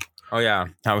it? Oh yeah,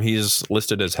 how he's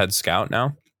listed as head scout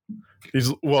now.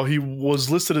 He was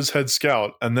listed as head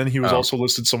scout, and then he was also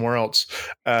listed somewhere else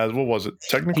as, what was it?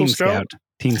 Technical scout?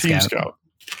 Team scout.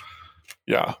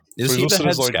 Yeah. Is he the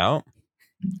head scout?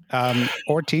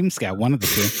 Or team scout, one of the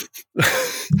two.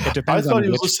 It depends on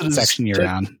which section you're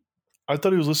on. I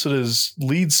thought he was listed as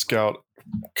lead scout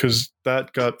because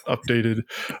that got updated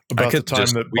about the time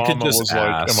that Bama was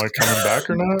like, am I coming back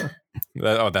or not?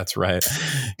 Oh, that's right.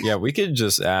 Yeah, we could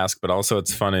just ask, but also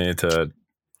it's funny to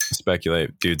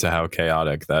speculate due to how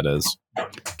chaotic that is.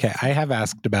 Okay, I have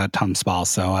asked about Tom Spall,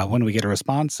 so when we get a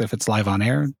response, if it's live on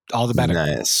air, all the better.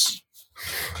 Nice.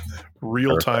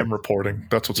 Real-time reporting.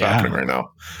 That's what's happening right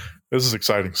now. This is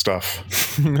exciting stuff.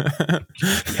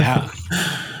 Yeah.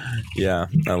 Yeah,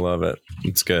 I love it.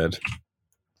 It's good.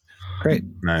 Great.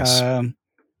 Nice.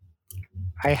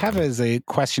 I have as a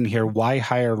question here, why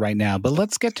hire right now? But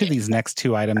let's get to these next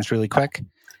two items really quick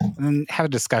and then have a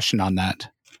discussion on that.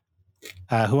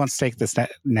 Who wants to take this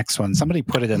next one? Somebody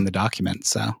put it in the document.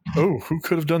 So, who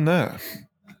could have done that?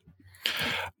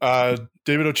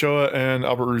 David Ochoa and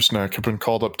Albert Rusnak have been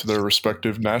called up to their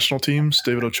respective national teams.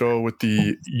 David Ochoa with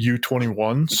the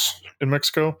U21s in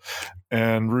Mexico,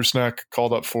 and Rusnak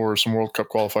called up for some World Cup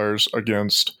qualifiers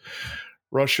against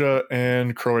Russia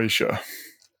and Croatia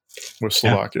with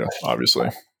Slovakia, obviously.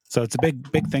 So it's a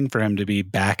big thing for him to be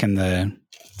back in the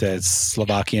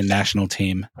Slovakian national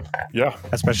team. Yeah.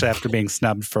 Especially after being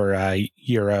snubbed for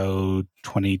Euro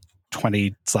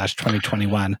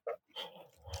 2020/2021.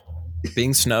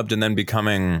 Being snubbed and then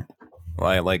becoming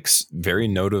like very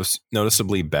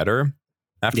noticeably better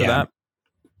after that,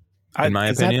 in my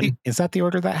opinion. Is that the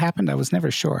order that happened? I was never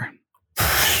sure.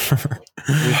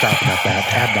 We've talked about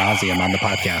that ad nauseum on the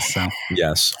podcast. So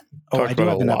yes. I do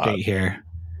have an update here.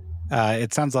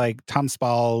 It sounds like Tom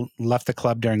Spall left the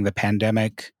club during the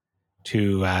pandemic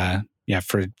to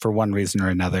for one reason or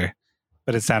another,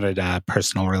 but it sounded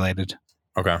personal related.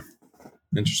 Okay,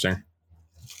 interesting.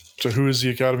 So who is the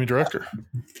academy director?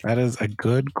 That is a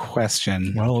good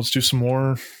question. Well, let's do some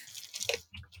more.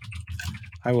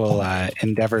 I will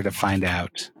endeavor to find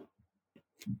out.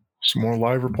 Some more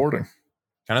live reporting.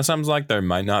 Kind of sounds like there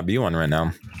might not be one right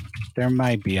now. There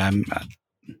might be. I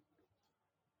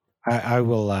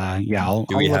will. I'll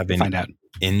find out.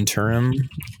 Interim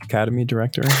academy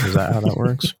director? Is that how that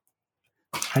works?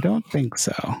 I don't think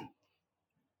so.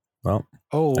 Well,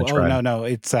 no.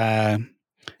 It's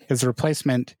his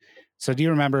replacement. So do you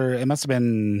remember? It must have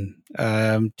been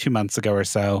 2 months ago or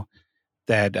so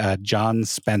that John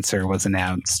Spencer was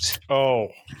announced. Oh,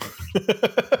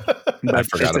 I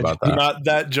forgot about that. Not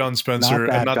that John Spencer,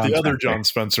 and not the other John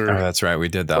Spencer. Oh, that's right. We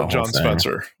did that. John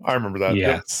Spencer. I remember that.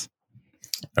 Yes.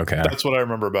 Yep. Okay. That's what I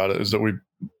remember about it, is that we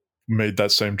made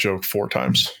that same joke 4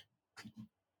 times.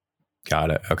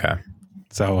 Got it. Okay.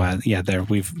 So there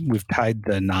we've tied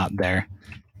the knot there.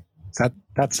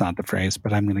 That's not the phrase,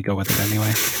 but I'm going to go with it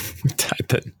anyway.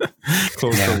 Type it.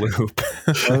 Close the loop.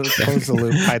 Close the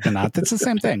loop, tie the knot. That's the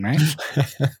same thing, right?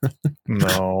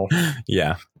 No.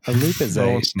 Yeah. A loop is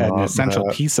an essential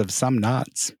piece of some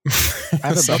knots. I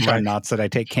have a bunch of knots that I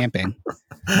take camping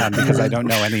because I don't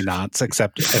know any knots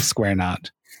except a square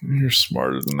knot. You're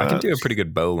smarter than that. I can do a pretty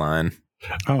good bow line.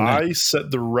 Oh, nice. I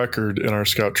set the record in our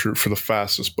scout troop for the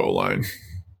fastest bow line.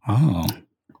 Oh.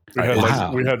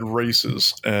 We had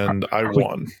races, and I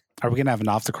won. Are we going to have an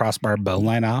off the crossbar bow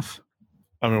line off?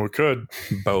 I mean, we could.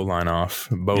 Bow line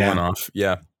off. Line off.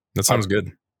 Yeah, that sounds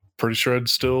good. Pretty sure I'd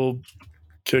still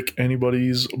kick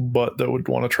anybody's butt that would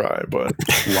want to try, but...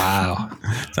 Wow.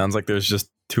 Sounds like there's just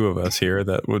 2 of us here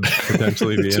that would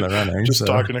potentially be in the running. Just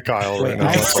talking to Kyle right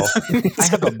now. That's all. I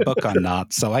have a book on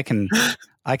knots, so I can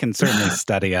certainly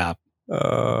study up.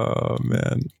 Oh,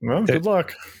 man. Well, good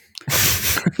luck.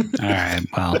 All right.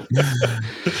 Well.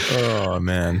 Oh,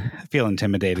 man. I feel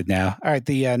intimidated now. All right.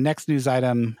 The next news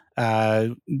item,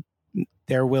 there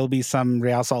will be some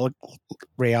Real Salt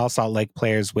Lake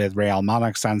players with Real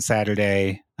Monarchs on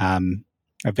Saturday.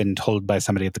 I've been told by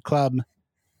somebody at the club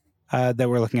that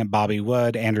we're looking at Bobby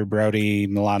Wood, Andrew Brody,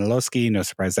 Milan Lowski, no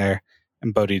surprise there,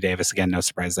 And Bodie Davis, again, no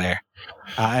surprise there.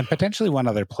 And potentially one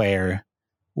other player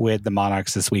with the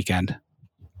Monarchs this weekend.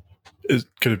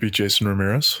 Could it be Jason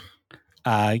Ramirez?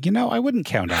 I wouldn't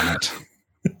count on it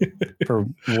for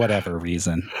whatever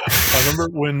reason. I remember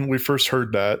when we first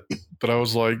heard that I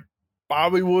was like,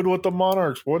 Bobby Wood with the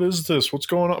Monarchs. What is this? What's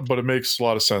going on? But it makes a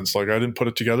lot of sense. Like, I didn't put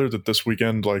it together that this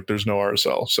weekend, like, there's no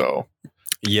RSL. So,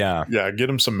 yeah, get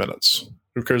him some minutes.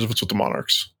 Who cares if it's with the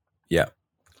Monarchs? Yeah.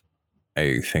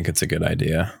 I think it's a good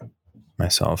idea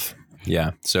myself.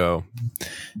 Yeah. So,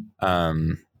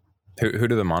 who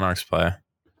do the Monarchs play?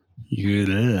 I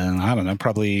don't know.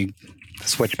 Probably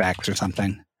Switchbacks or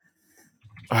something.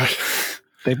 As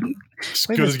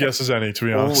good as guess as any, to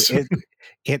be honest.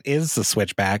 It is the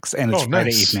Switchbacks, and it's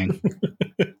Friday evening.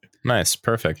 Nice,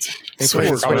 perfect. They play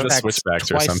the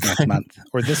Switchbacks or something next month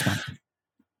or this month.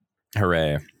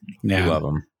 Hooray! Yeah. We love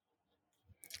them.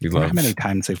 How many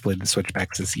times they've played the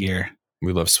Switchbacks this year?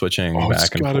 We love switching back and forth. It's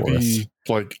got to be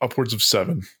like upwards of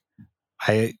 7.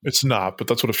 It's not, but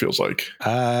that's what it feels like.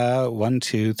 1,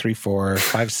 2, 3, 4,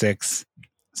 5, 6,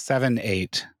 7,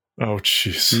 8. Oh,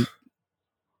 jeez.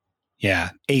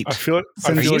 Yeah, 8. I feel like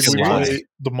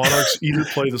the Monarchs either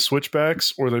play the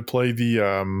Switchbacks or they play the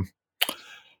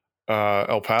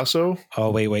El Paso.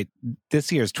 Oh, wait.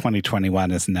 This year's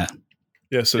 2021, isn't it?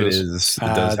 Yes, it is. It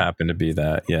does happen to be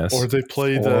that, yes. Or they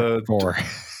play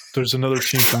there's another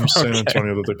team from San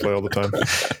Antonio that they play all the time.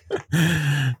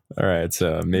 All right,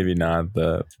 so maybe not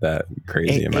that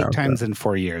crazy amount. 8 times in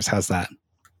 4 years. How's that?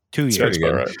 2 years. That's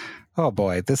all right. Oh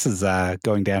boy, this is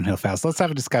going downhill fast. Let's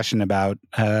have a discussion about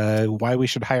why we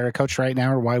should hire a coach right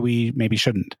now or why we maybe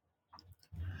shouldn't.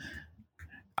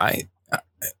 Why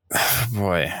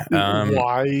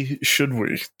should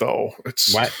we though?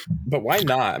 But why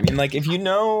not? I mean, like, if you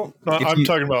know, I'm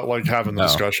talking about like having the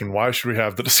discussion. Why should we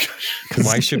have the discussion?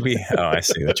 Why should we? Oh, I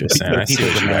see what you're saying. I see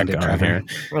what you're going here.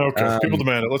 Okay, people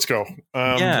demand it. Let's go.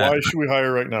 Why should we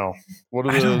hire right now? What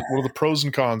are the pros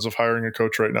and cons of hiring a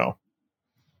coach right now?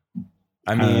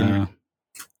 I mean,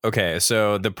 okay,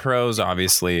 so the pros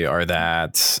obviously are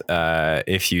that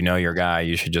if you know your guy,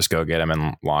 you should just go get him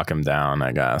and lock him down,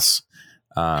 I guess.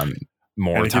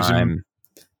 More time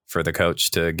for the coach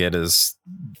to get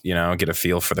get a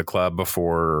feel for the club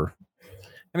before.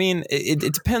 I mean,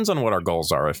 it depends on what our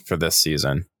goals are for this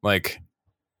season. Like,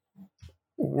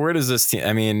 where does this team?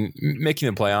 I mean,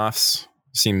 making the playoffs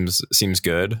seems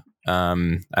good.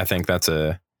 I think that's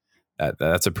a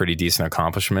pretty decent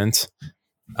accomplishment.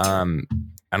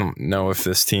 I don't know if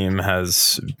this team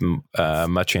has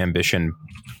much ambition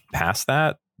past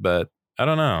that, but I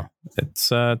don't know. It's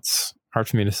hard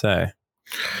for me to say.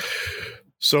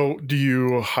 So do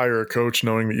you hire a coach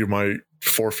knowing that you might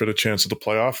forfeit a chance at the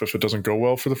playoff if it doesn't go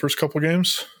well for the first couple of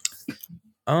games?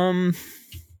 I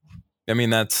mean,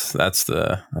 that's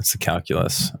the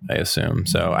calculus, I assume.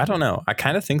 So I don't know. I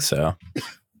kind of think so.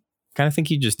 Kind of think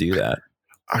you just do that.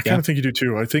 I kind of think you do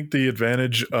too. I think the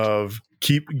advantage of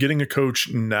getting a coach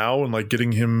now and like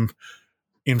getting him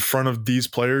in front of these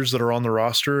players that are on the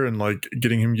roster and like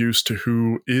getting him used to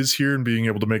who is here and being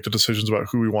able to make the decisions about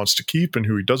who he wants to keep and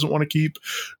who he doesn't want to keep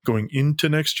going into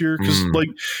next year. Because like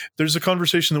there's a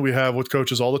conversation that we have with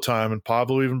coaches all the time, and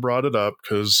Pablo even brought it up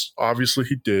because obviously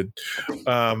he did,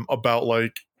 about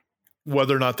like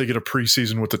whether or not they get a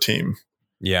preseason with the team.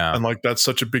 Yeah. And like that's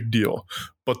such a big deal.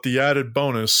 But the added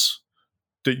bonus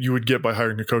that you would get by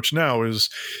hiring a coach now is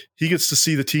he gets to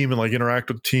see the team and like interact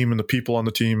with the team and the people on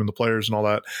the team and the players and all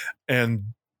that, and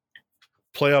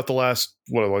play out the last,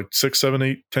 6, 7,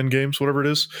 8, 10 games, whatever it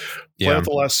is, play out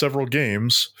the last several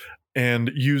games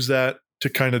and use that to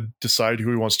kind of decide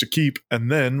who he wants to keep.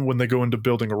 And then when they go into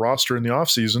building a roster in the off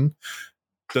season,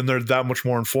 then they're that much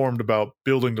more informed about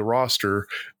building the roster.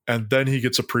 And then he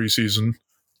gets a preseason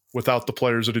without the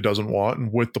players that he doesn't want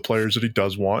and with the players that he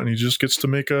does want. And he just gets to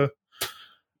make a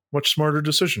much smarter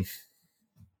decision.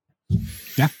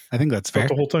 Yeah, I think that's fair.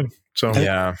 The whole thing. So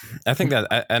yeah, I think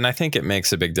that, and I think it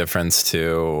makes a big difference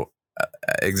to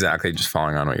exactly just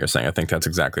following on what you're saying. I think that's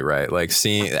exactly right. Like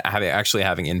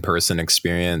having in-person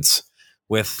experience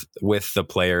with the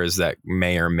players that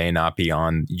may or may not be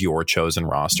on your chosen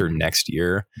roster next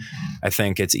year. I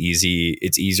think it's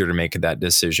easier to make that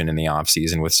decision in the off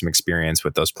season with some experience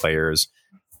with those players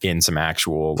in some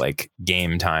actual like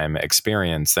game time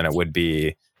experience than it would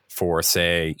be for,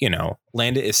 say,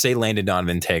 Landon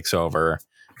Donovan takes over.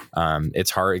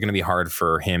 It's going to be hard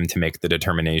for him to make the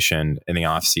determination in the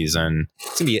off season.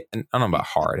 It's going to be, I don't know about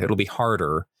hard. It'll be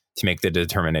harder to make the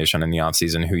determination in the off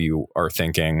season who you are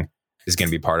thinking is going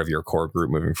to be part of your core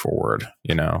group moving forward,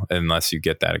 unless you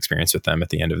get that experience with them at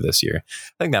the end of this year.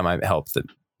 I think that might help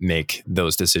make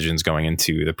those decisions going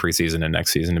into the preseason and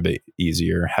next season a bit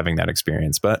easier, having that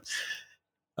experience. But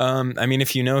I mean,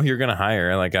 if you know who you're going to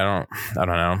hire, like I don't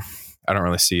know. I don't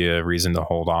really see a reason to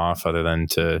hold off other than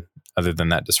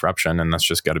that disruption, and that's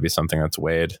just got to be something that's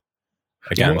weighed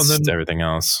against everything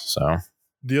else. So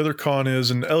the other con is,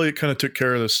 and Elliot kind of took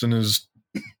care of this in his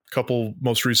couple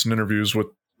most recent interviews with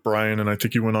Brian, and I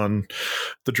think he went on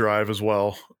the drive as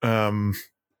well, and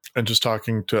just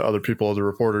talking to other people, other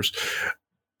reporters.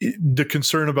 The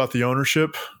concern about the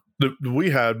ownership that we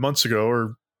had months ago,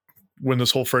 or when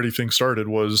this whole Freddie thing started,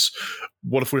 was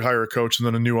what if we hire a coach and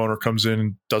then a new owner comes in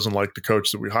and doesn't like the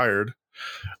coach that we hired?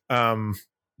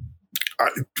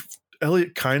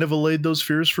 Elliot kind of allayed those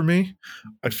fears for me.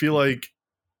 I feel like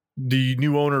the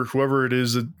new owner, whoever it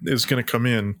is that is going to come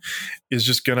in, is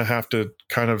just going to have to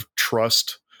kind of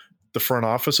trust the front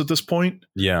office at this point.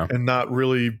 Yeah. And not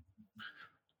really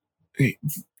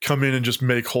come in and just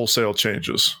make wholesale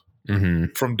changes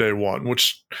from day one,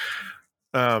 which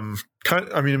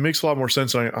it makes a lot more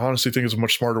sense. And I honestly think it's a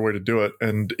much smarter way to do it.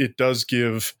 And it does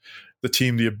give the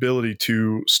team the ability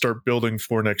to start building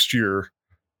for next year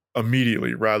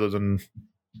immediately rather than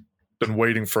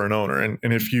waiting for an owner. And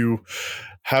if you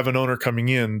have an owner coming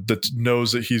in that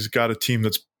knows that he's got a team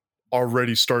that's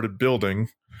already started building,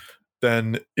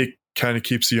 then it kind of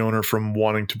keeps the owner from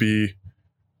wanting to be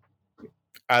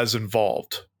as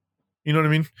involved. You know what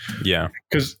I mean? Yeah.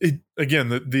 Because again,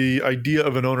 the idea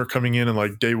of an owner coming in and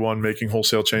like day one making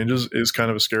wholesale changes is kind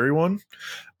of a scary one.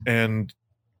 And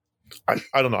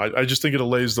I don't know. I just think it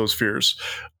allays those fears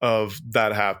of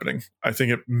that happening. I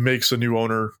think it makes a new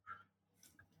owner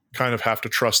kind of have to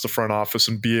trust the front office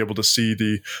and be able to see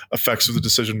the effects of the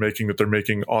decision making that they're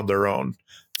making on their own.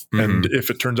 And if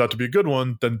it turns out to be a good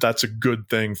one, then that's a good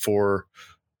thing for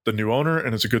the new owner,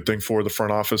 and it's a good thing for the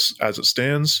front office as it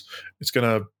stands. It's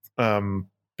going to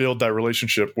build that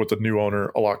relationship with the new owner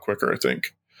a lot quicker, I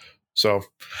think. So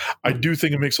I do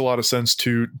think it makes a lot of sense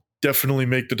to definitely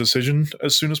make the decision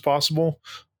as soon as possible,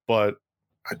 but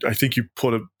I think you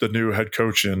put the new head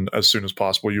coach in as soon as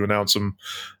possible. You announce him,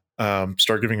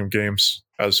 start giving him games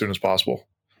as soon as possible.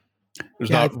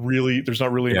 There's not really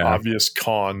an obvious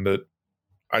con that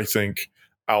I think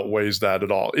outweighs that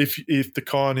at all. If the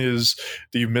con is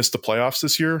that you missed the playoffs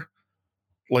this year,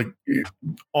 like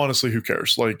honestly, who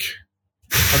cares? Like,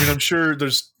 I mean, I'm sure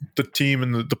there's the team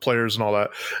and the players and all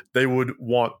that, they would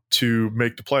want to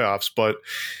make the playoffs, but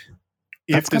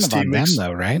if that's this kind of team on them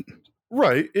though, right?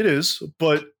 Right, it is.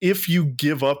 But if you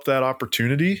give up that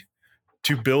opportunity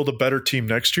to build a better team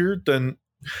next year, then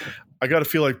I got to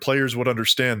feel like players would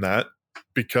understand that,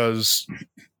 because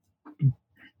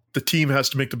the team has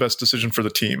to make the best decision for the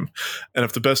team. And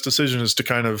if the best decision is to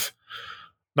kind of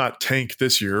not tank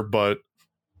this year, but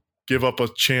give up a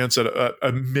chance at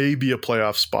a maybe a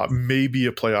playoff spot, maybe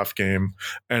a playoff game,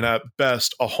 and at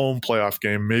best a home playoff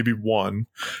game, maybe one,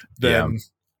 then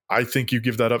I think you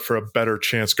give that up for a better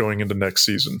chance going into next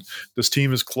season. This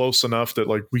team is close enough that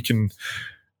like we can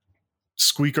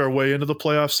squeak our way into the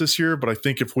playoffs this year, but I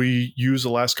think if we use the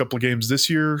last couple of games this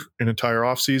year, an entire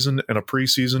offseason and a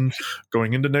preseason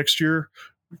going into next year,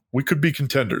 we could be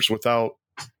contenders without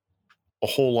a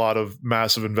whole lot of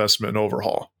massive investment and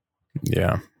overhaul.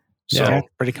 Yeah. So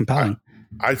pretty compelling.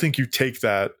 I think you take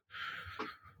that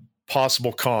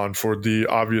possible con for the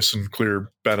obvious and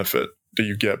clear benefit that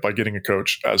you get by getting a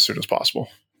coach as soon as possible.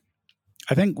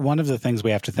 I think one of the things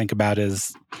we have to think about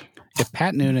is if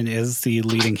Pat Noonan is the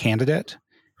leading candidate,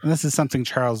 and this is something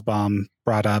Charles Baum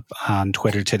brought up on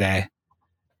Twitter today,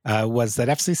 was that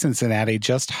FC Cincinnati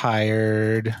just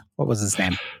hired, what was his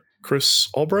name? Chris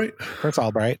Albright,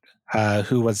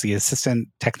 who was the assistant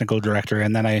technical director.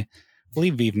 And then I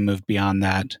believe he even moved beyond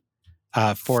that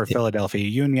for Philadelphia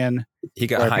Union. He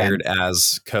got hired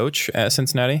as coach at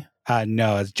Cincinnati?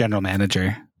 No, as general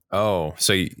manager. Oh,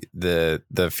 so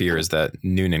the fear is that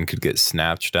Noonan could get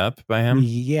snatched up by him?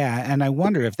 Yeah, and I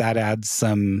wonder if that adds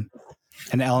an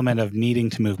element of needing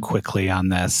to move quickly on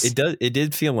this. It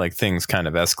did feel like things kind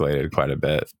of escalated quite a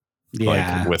bit.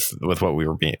 Yeah, like with what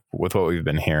we've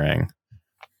been hearing.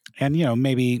 And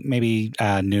maybe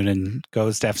Noonan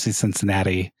goes to FC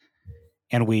Cincinnati,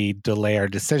 and we delay our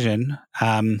decision.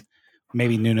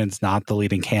 Maybe Noonan's not the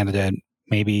leading candidate.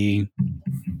 Maybe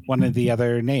one of the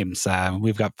other names.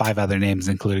 We've got 5 other names,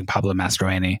 including Pablo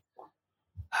Mastroeni.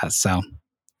 So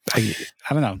I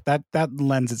don't know. That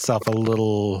lends itself a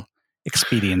little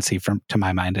expediency to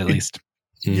my mind, at least.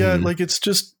 Yeah, like it's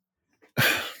just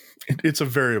it's a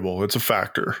variable. It's a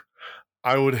factor.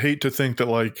 I would hate to think that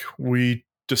like we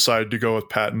decide to go with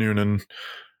Pat Noonan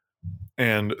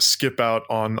and skip out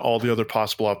on all the other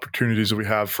possible opportunities that we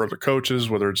have for other coaches,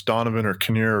 whether it's Donovan or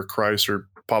Kinnear or Kreis or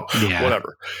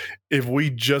whatever. If we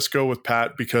just go with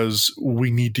Pat because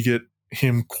we need to get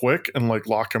him quick and like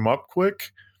lock him up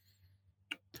quick,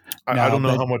 I don't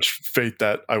know how much faith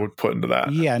that I would put into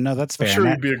that. Yeah, no, that's fair. I'm sure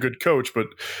he'd be a good coach, but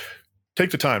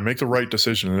take the time, make the right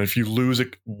decision. And if you lose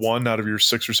one out of your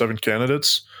 6 or 7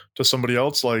 candidates to somebody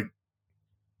else, like,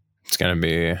 it's going to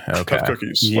be okay. Tough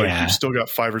cookies. Yeah. Like, you've still got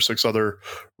 5 or 6 other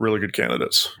really good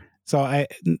candidates. So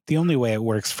the only way it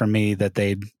works for me that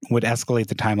they would escalate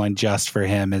the timeline just for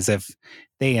him is if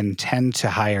they intend to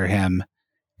hire him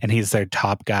and he's their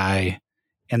top guy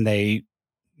and they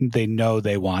know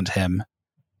they want him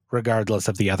regardless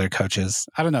of the other coaches.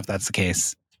 I don't know if that's the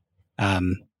case.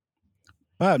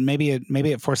 But maybe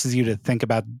it forces you to think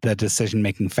about the decision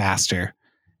making faster.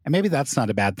 And maybe that's not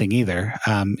a bad thing either.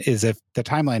 Is if the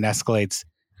timeline escalates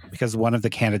because one of the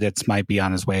candidates might be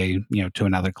on his way, to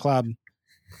another club.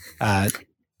 The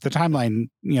timeline,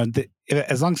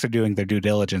 as long as they're doing their due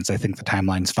diligence, I think the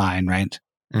timeline's fine, right?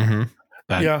 Mm-hmm.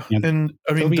 But, yeah, and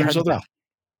I mean,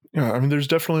 there's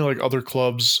definitely like other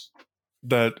clubs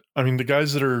that, I mean, the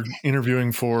guys that are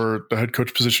interviewing for the head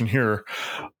coach position here,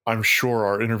 I'm sure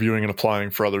are interviewing and applying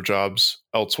for other jobs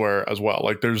elsewhere as well.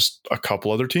 Like, there's a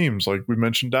couple other teams, like we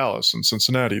mentioned, Dallas and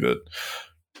Cincinnati, that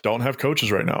don't have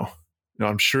coaches right now.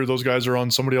 I'm sure those guys are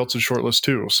on somebody else's short list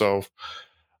too. So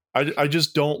I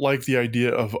just don't like the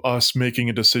idea of us making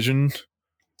a decision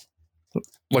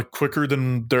like quicker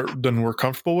than we're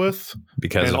comfortable with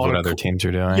because of what other teams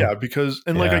are doing. Yeah, because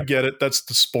like, I get it, that's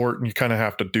the sport and you kind of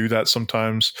have to do that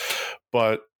sometimes,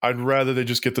 but I'd rather they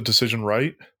just get the decision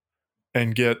right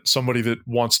and get somebody that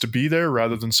wants to be there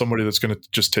rather than somebody that's going to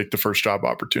just take the first job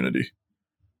opportunity.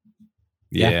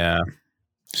 Yeah.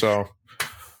 So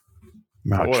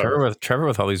wow, Trevor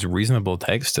with all these reasonable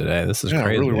takes today. This is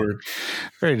crazy. Really weird.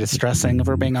 Very distressing, if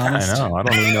we're being honest. I know. I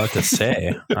don't even know what to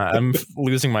say. I'm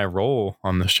losing my role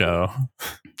on the show.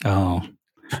 Oh,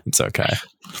 it's okay.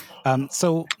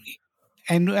 So,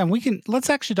 and let's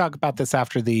actually talk about this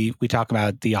after we talk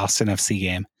about the Austin FC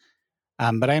game.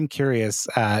 But I am curious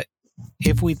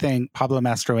if we think Pablo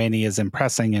Mastroeni is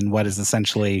impressing in what is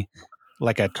essentially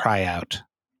like a tryout.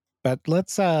 But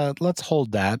let's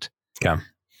hold that. Okay.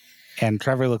 And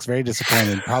Trevor looks very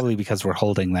disappointed, probably because we're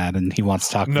holding that and he wants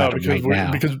to talk about it right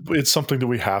now. Because it's something that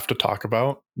we have to talk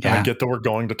about. Yeah. And I get that we're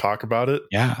going to talk about it.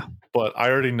 Yeah. But I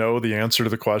already know the answer to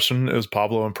the question, is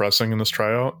Pablo impressing in this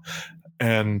tryout?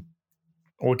 And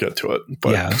we'll get to it.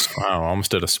 But yeah. Wow,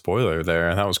 almost did a spoiler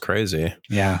there. That was crazy.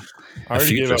 Yeah. I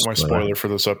already gave out my spoiler for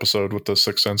this episode with the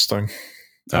Sixth Sense thing.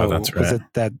 Oh, that's right. Was it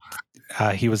that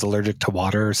he was allergic to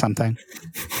water or something?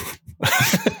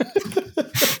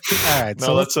 All right,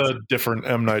 so that's a different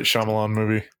M. Night Shyamalan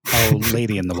movie. Oh,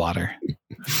 Lady in the Water.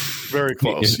 Very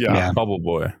close. Yeah. Bubble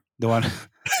Boy. The one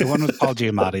with Paul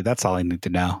Giamatti. That's all I need to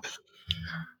know.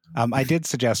 I did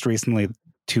suggest recently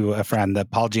to a friend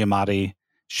that Paul Giamatti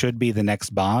should be the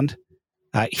next Bond.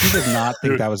 He did not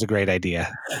think that was a great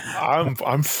idea.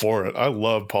 I'm for it. I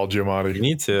love Paul Giamatti.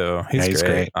 Me too. He's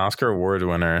great. Oscar award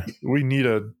winner. We need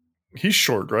he's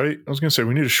short, right? I was going to say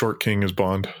we need a short king as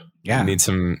Bond. Yeah.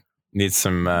 Needs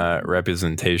some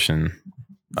representation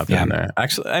up in there.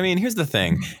 Actually, I mean, here's the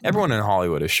thing. Everyone in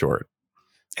Hollywood is short.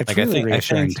 It's like, really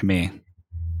reassuring to me.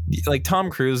 Like Tom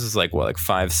Cruise is like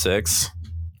 5'6".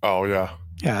 Oh yeah.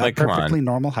 Yeah, like perfectly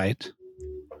normal height.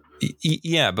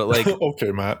 Yeah, but like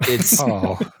okay, Matt. It's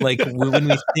like when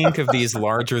we think of these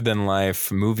larger than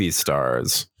life movie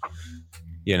stars,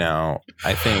 I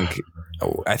think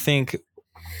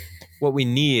what we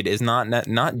need is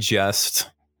not just.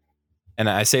 And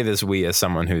I say this we as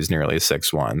someone who's nearly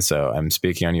 6'1", so I'm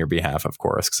speaking on your behalf, of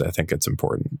course, because I think it's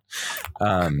important.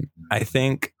 I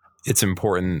think it's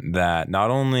important that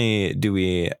not only do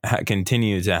we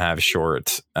continue to have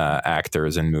short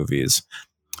actors in movies,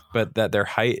 but that their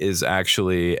height is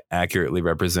actually accurately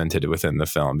represented within the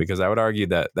film, because I would argue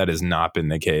that has not been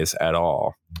the case at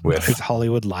all. Is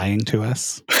Hollywood lying to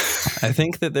us? I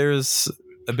think that there's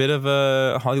a bit of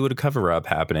a Hollywood cover-up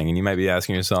happening, and you might be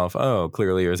asking yourself, oh,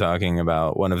 clearly you're talking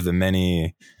about one of the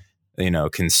many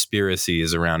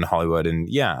conspiracies around Hollywood. And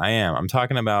yeah, I am. I'm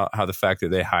talking about how the fact that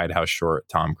they hide how short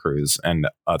Tom Cruise and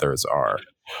others are.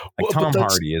 Like Tom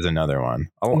Hardy is another one.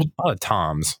 A lot of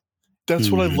Toms.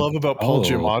 That's what I love about Paul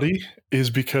Giamatti,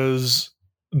 is because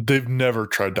they've never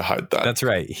tried to hide that. That's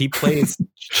right. He plays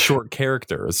short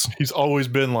characters. He's always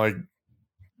been like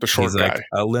the short guy. Like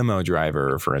a limo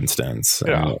driver, for instance.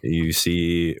 Yeah. You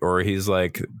see, or he's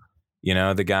like,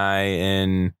 the guy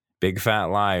in Big Fat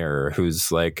Liar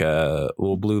who's like a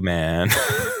little blue man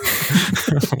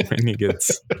when he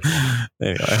gets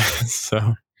anyway.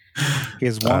 So He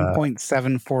is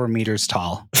 1.74 meters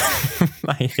tall.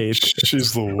 I hate this.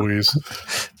 She's Louise.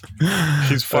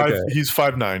 He's five. Okay. He's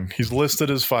 5'9". He's listed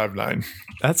as 5'9".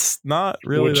 That's not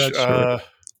really that short.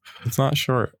 It's not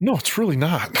short. No, it's really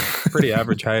not. Pretty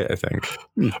average height, I think.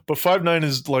 But 5'9"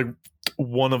 is like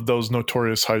one of those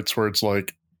notorious heights where it's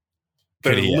like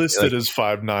they're listed as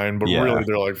 5'9", but really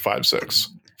they're like 5'6",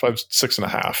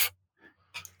 5'6.5".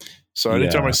 So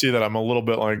anytime I see that, I'm a little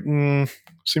bit like,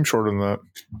 seems shorter than that.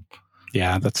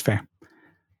 Yeah, that's fair.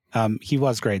 He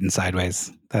was great in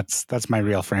Sideways. That's my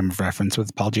real frame of reference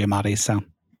with Paul Giamatti. So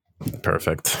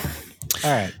perfect.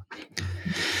 All right.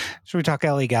 Should we talk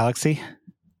LA Galaxy?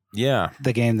 Yeah.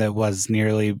 The game that was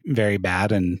nearly very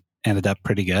bad and ended up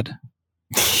pretty good.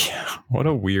 Yeah. What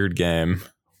a weird game.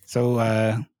 So,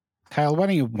 Kyle, why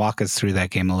don't you walk us through that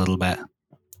game a little bit?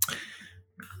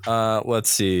 Let's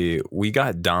see. We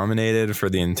got dominated for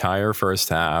the entire first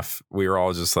half. We were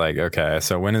all just like, okay,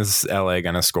 so when is LA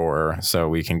going to score so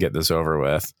we can get this over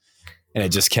with? And it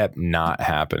just kept not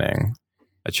happening.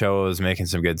 Ochoa was making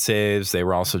some good saves. They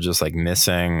were also just like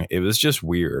missing. It was just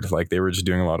weird. Like they were just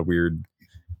doing a lot of weird,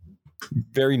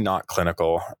 very not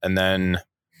clinical. And then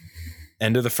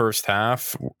end of the first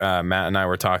half, Matt and I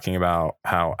were talking about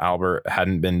how Albert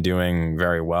hadn't been doing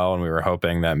very well. And we were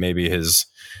hoping that maybe his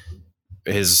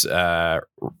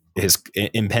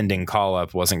impending call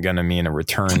up wasn't going to mean a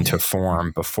return to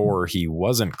form before he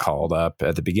wasn't called up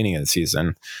at the beginning of the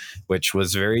season, which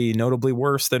was very notably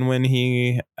worse than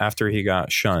after he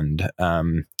got shunned.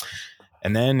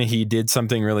 And then he did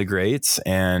something really great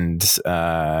and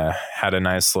had a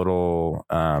nice little.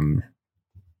 I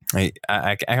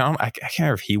can't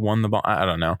remember if he won the ball. I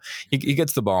don't know. He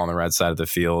gets the ball on the right side of the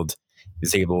field.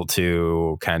 He's able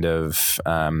to kind of.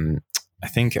 I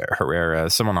think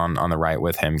Herrera, someone on the right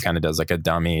with him, kind of does like a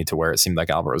dummy to where it seemed like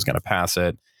Albert was going to pass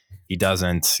it. He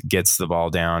doesn't. Gets the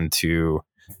ball down to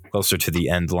closer to the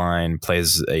end line,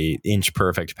 plays a inch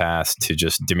perfect pass to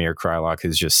just Damir Kreilach,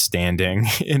 who's just standing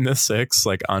in the 6,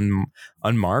 like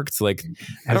unmarked. Like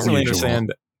I don't really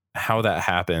understand how that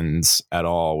happens at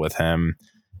all with him,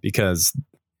 because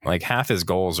like half his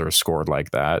goals are scored like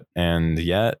that, and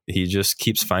yet he just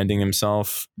keeps finding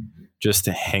himself just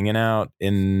hanging out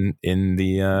in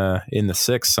the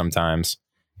 6 sometimes.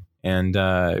 And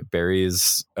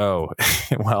buries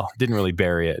didn't really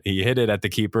bury it. He hit it at the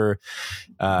keeper.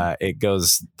 It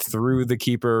goes through the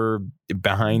keeper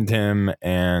behind him,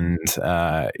 and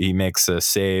he makes a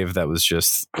save that was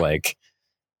just like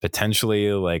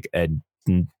potentially like a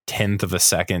 10th of a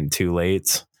second too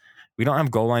late. We don't have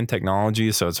goal line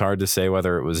technology, so it's hard to say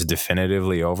whether it was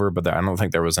definitively over, but I don't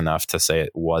think there was enough to say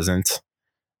it wasn't.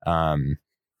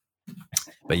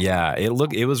 But yeah,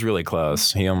 it was really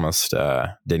close. He almost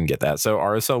didn't get that. So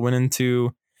RSL went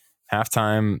into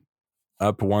halftime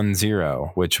up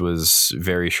 1-0, which was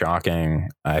very shocking.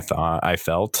 I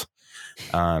felt.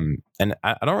 And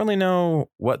I don't really know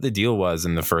what the deal was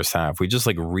in the first half. We just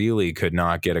like really could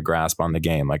not get a grasp on the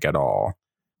game like at all.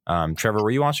 Trevor,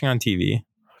 were you watching on TV?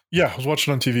 Yeah, I was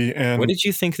watching on TV. And what did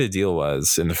you think the deal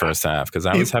was in the first half? Because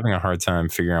I was having a hard time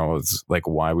figuring out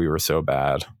why we were so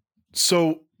bad.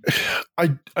 So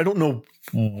I don't know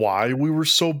why we were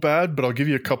so bad, but I'll give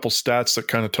you a couple stats that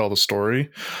kind of tell the story.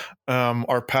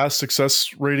 Our pass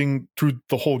success rating through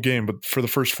the whole game, but for the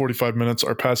first 45 minutes,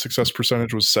 our pass success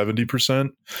percentage was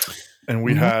 70%, and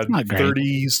we had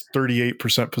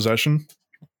 38% possession.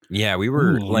 Yeah, we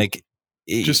were like,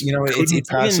 couldn't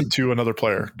pass it to another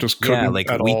player. Just couldn't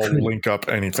link up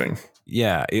anything.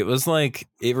 Yeah, it was like,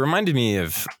 it reminded me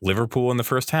of Liverpool in the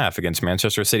first half against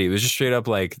Manchester City. It was just straight up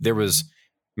like there was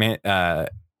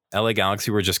LA Galaxy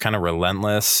were just kind of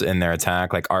relentless in their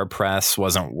attack. Like our press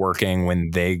wasn't working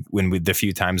when the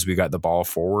few times we got the ball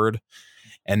forward,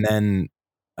 and then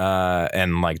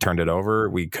and like turned it over,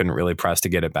 we couldn't really press to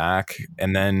get it back.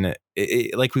 And then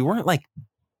like we weren't like,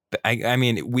 I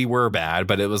mean, we were bad,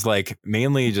 but it was like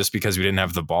mainly just because we didn't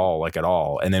have the ball like at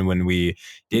all. And then when we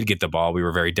did get the ball, we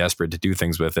were very desperate to do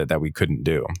things with it that we couldn't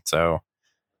do. So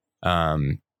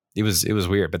it was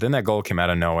weird. But then that goal came out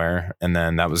of nowhere, and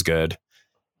then that was good.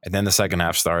 And then the second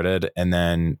half started, and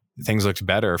then things looked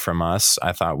better from us.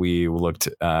 I thought we looked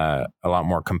a lot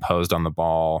more composed on the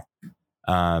ball.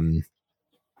 And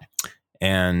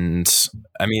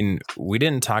I mean, we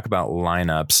didn't talk about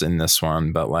lineups in this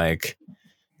one, but like,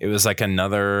 it was like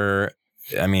another,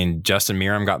 I mean, Justin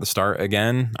Meram got the start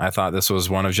again. I thought this was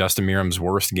one of Justin Meram's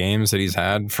worst games that he's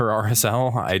had for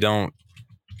RSL.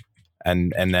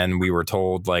 And then we were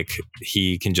told like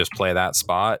he can just play that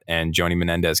spot and Joni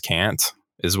Menendez can't,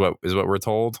 is what we're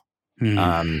told.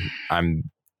 I'm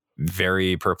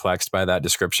very perplexed by that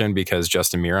description because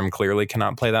Justin Meram clearly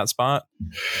cannot play that spot.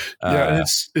 And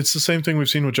it's the same thing we've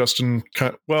seen with Justin.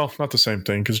 Well, not the same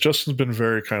thing because Justin's been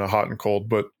very kind of hot and cold,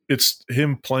 but it's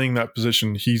him playing that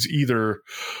position. He's either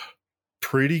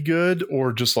pretty good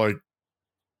or just like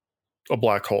a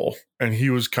black hole, and he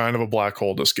was kind of a black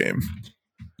hole this game.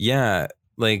 Yeah,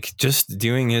 like just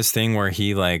doing his thing where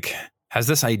he like has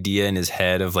this idea in his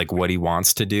head of like what he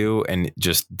wants to do and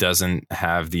just doesn't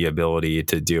have the ability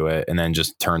to do it, and then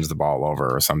just turns the ball over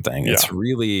or something. Yeah. It's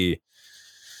really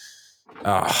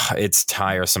it's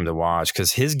tiresome to watch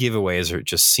because his giveaways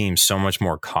just seem so much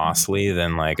more costly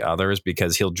than like others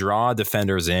because he'll draw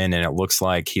defenders in and it looks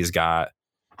like he's got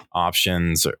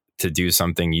options to do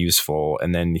something useful,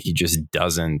 and then he just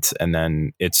doesn't, and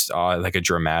then it's like a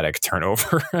dramatic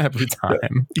turnover every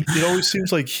time. It always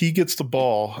seems like he gets the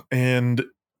ball, and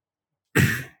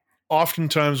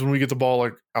oftentimes when we get the ball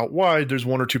like out wide, there's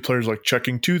one or two players like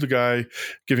checking to the guy,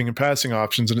 giving him passing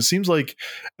options, and it seems like,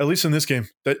 at least in this game,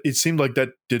 that it seemed like that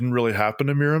didn't really happen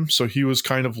to Meram, so he was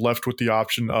kind of left with the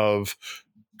option of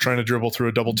trying to dribble through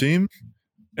a double team.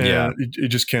 And he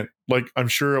just can't, like, I'm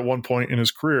sure at one point in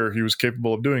his career, he was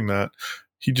capable of doing that.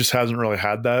 He just hasn't really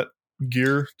had that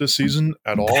gear this season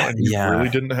at all. And he really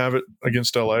didn't have it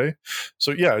against LA.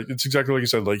 So yeah, it's exactly like you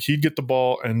said, like he'd get the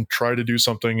ball and try to do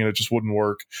something and it just wouldn't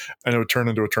work and it would turn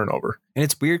into a turnover. And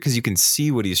it's weird because you can see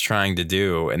what he's trying to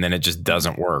do and then it just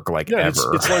doesn't work ever.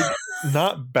 It's like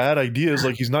not bad ideas.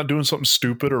 Like he's not doing something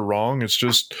stupid or wrong. It's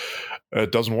just,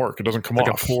 it doesn't work. It doesn't come off.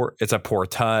 It's a poor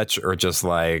touch or just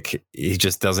like, he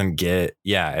just doesn't get,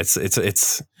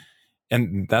 it's,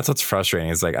 and that's what's frustrating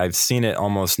is like I've seen it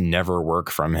almost never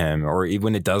work from him, or even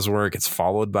when it does work, it's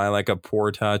followed by like a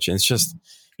poor touch. And it's just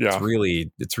it's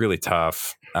really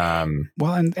tough.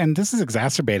 Well, and this is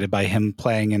exacerbated by him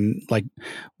playing in like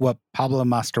what Pablo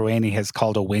Mastroeni has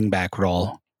called a wingback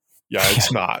role. Yeah,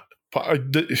 it's not.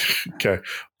 Okay,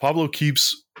 Pablo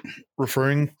keeps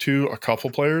referring to a couple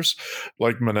players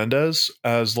like Menendez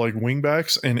as like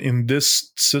wingbacks, and in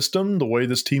this system, the way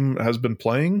this team has been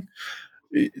playing,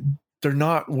 they're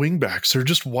not wingbacks. They're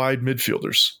just wide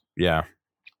midfielders. Yeah.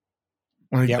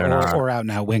 Or out and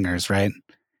out wingers, right?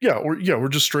 Yeah, we're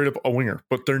just straight up a winger,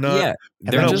 but they're not. Yeah,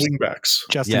 they're not wingbacks.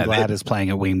 Justin Glad is playing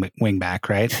a wingback,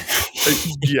 right?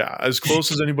 Yeah, as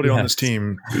close as anybody on this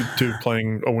team to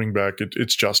playing a wingback,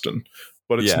 it's Justin,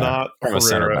 but it's not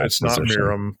Herrera, it's not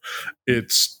Meram,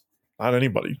 it's not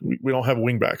anybody. We don't have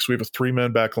wingbacks. We have a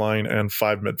 3-man back line and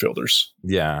 5 midfielders.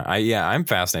 Yeah, I'm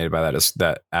fascinated by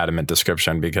that adamant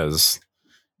description because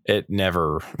it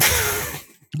never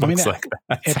looks like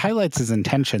that. It highlights his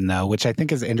intention, though, which I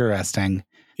think is interesting.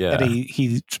 Yeah, that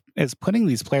he is putting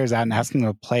these players out and asking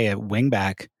them to play at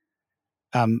wingback,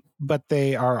 but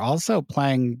they are also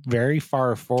playing very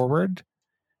far forward,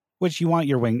 which you want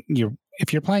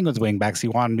if you're playing with wingbacks,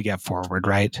 you want them to get forward,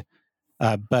 right?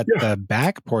 But the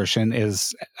back portion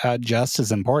is just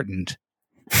as important,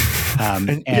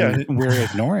 and we're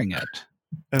ignoring it.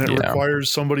 And it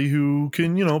requires somebody who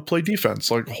can, play defense,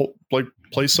 like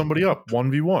play somebody up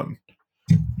 1v1,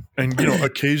 and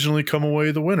occasionally come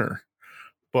away the winner.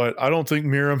 But I don't think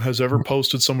Meram has ever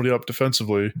posted somebody up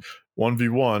defensively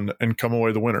 1v1 and come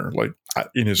away the winner, like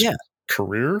in his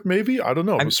career, maybe. I don't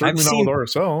know, but certainly not with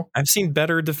RSL. I've seen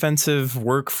better defensive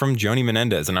work from Joni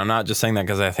Menendez, and I'm not just saying that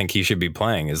because I think he should be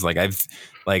playing. Is like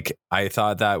I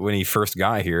thought that when he first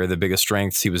got here, the biggest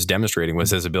strengths he was demonstrating was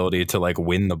his ability to like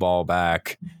win the ball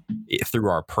back through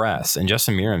our press, and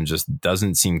Justin Meram just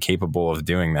doesn't seem capable of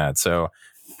doing that. So,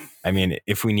 I mean,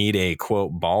 if we need a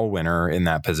quote ball winner in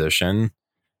that position,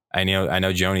 I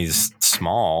know Joni's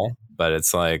small, but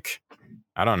it's like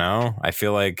I don't know. I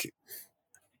feel like.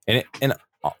 And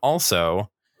also,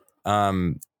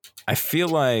 I feel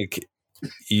like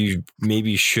you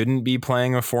maybe shouldn't be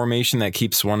playing a formation that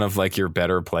keeps one of like your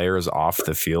better players off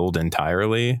the field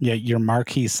entirely. Yeah, your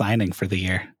marquee signing for the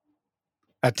year,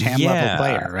 a TAM level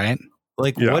player, right?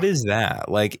 Like, what is that?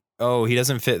 Like, oh, he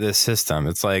doesn't fit this system.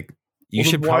 It's like you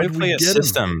should probably play a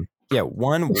system. Yeah,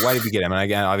 why did we get him? And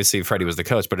again, obviously Freddie was the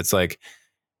coach, but it's like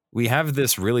we have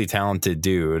this really talented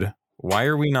dude. Why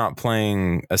are we not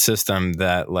playing a system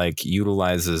that like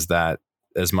utilizes that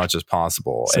as much as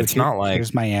possible? So it's not like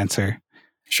here's my answer.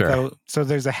 Sure. So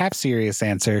there's a half serious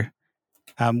answer,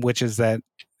 which is that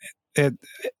it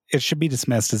should be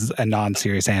dismissed as a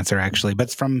non-serious answer actually, but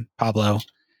it's from Pablo,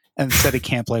 and said he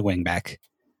can't play wingback,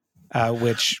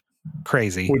 which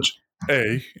crazy. Which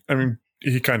I mean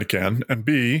he kind of can, and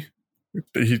B,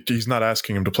 he's not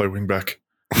asking him to play wingback.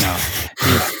 No,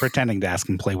 he's pretending to ask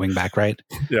him to play wingback, right?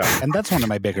 Yeah. And that's one of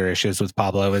my bigger issues with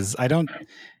Pablo is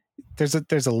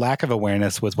there's a lack of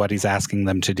awareness with what he's asking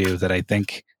them to do that I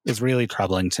think is really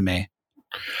troubling to me.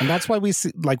 And that's why we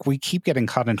see, like, we keep getting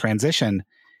caught in transition.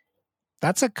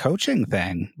 That's a coaching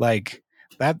thing. Like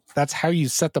that's how you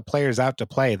set the players out to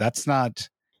play. That's not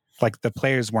like the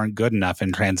players weren't good enough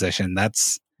in transition.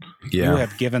 That's you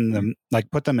have given them, like,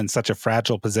 put them in such a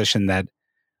fragile position that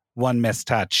one missed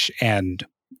touch and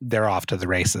they're off to the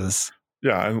races.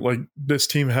 Yeah, and like this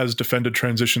team has defended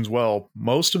transitions well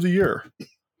most of the year.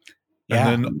 Yeah.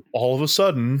 And then all of a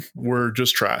sudden, we're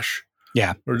just trash.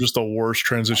 Yeah. We're just the worst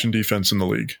transition defense in the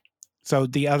league. So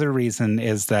the other reason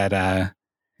is that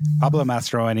Pablo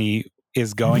Mastroeni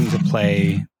is going to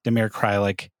play Damir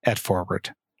Krylik at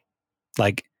forward.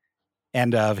 Like,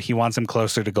 he wants him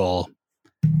closer to goal.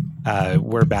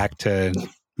 We're back to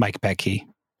Mike Pecky.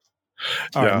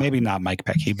 Or maybe not Mike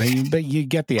Pecky, but you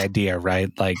get the idea, right?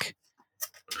 Like,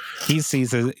 he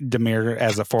sees Damir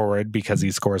as a forward because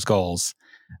he scores goals.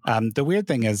 The weird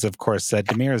thing is, of course, that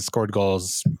Damir has scored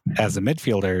goals as a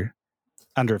midfielder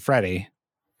under Freddie.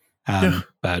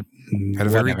 But had a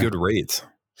very good rate.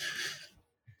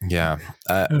 Yeah.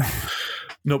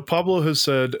 No, Pablo has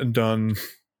said and done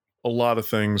a lot of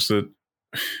things that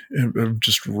have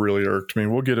just really irked me.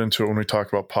 We'll get into it when we talk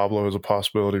about Pablo as a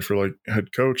possibility for like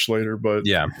head coach later, but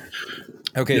yeah.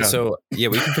 Okay. So we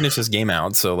can finish this game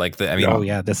out. So like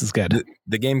this is good.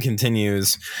 The game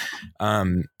continues.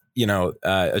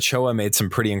 Ochoa made some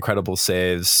pretty incredible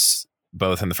saves,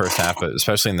 both in the first half, but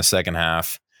especially in the second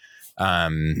half.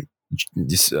 Like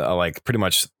pretty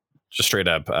much just straight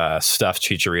up stuffed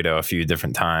Chicharito a few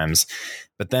different times,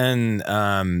 but then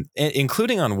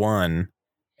including on one,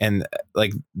 and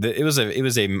like it was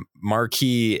a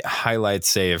marquee highlight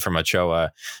save from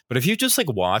Ochoa. But if you just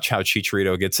like watch how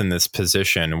Chicharito gets in this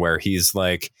position where he's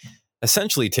like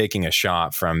essentially taking a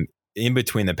shot from in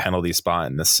between the penalty spot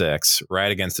and the 6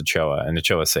 right against Ochoa, and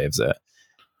Ochoa saves it.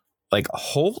 Like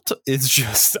Holt is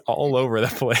just all over the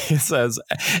place. As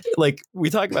like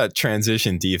we talk about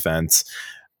transition defense.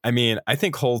 I mean, I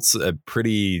think Holt's a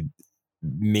pretty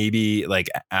maybe like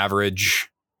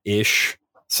average-ish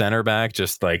center back,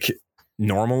 just like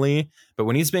normally. But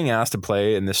when he's being asked to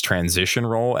play in this transition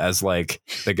role as like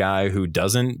the guy who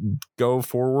doesn't go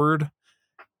forward,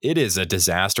 it is a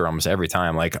disaster almost every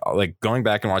time. Like going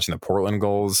back and watching the Portland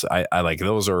goals, I like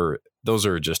those are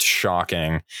just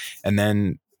shocking. And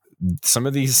then some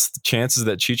of these chances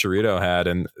that Chicharito had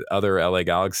and other LA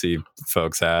Galaxy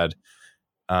folks had,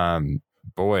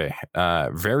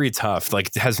 very tough.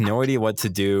 Like has no idea what to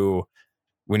do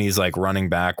when he's like running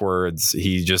backwards.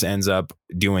 He just ends up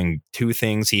doing two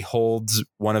things. He holds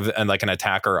one of and like an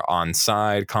attacker on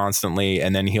side constantly,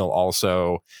 and then he'll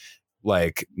also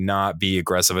like not be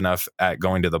aggressive enough at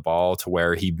going to the ball to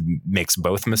where he makes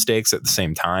both mistakes at the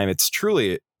same time. It's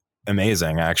truly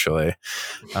amazing, actually.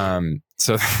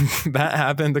 So that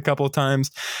happened a couple of times.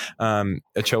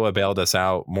 Ochoa bailed us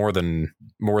out more than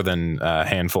a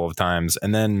handful of times,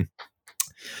 and then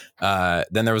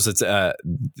there was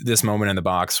this moment in the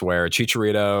box where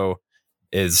Chicharito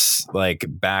is like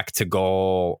back to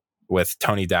goal with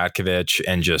Tony Datkovic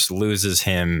and just loses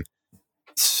him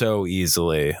so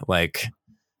easily. Like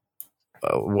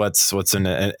what's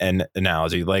an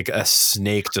analogy? Like a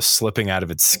snake just slipping out of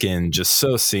its skin just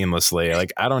so seamlessly.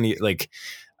 Like I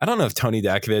don't know if Tony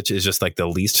Datkovic is just like the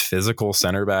least physical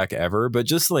center back ever, but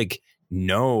just like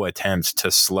no attempt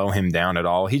to slow him down at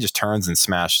all. He just turns and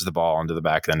smashes the ball into the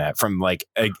back of the net from like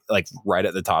right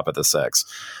at the top of the 6,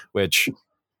 which,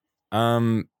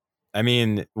 I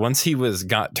mean, once he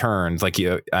got turned, like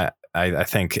I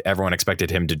think everyone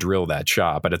expected him to drill that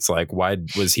shot, but it's like, why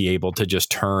was he able to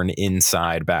just turn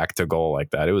inside back to goal like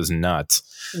that? It was nuts.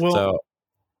 Well, so,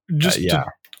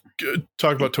 to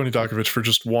talk about Tony Datkovic for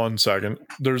just 1 second.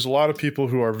 There's a lot of people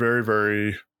who are very,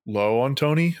 very low on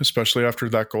Tony, especially after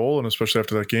that goal and especially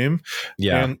after that game.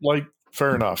 Yeah. And like,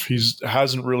 fair enough.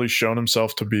 Hasn't really shown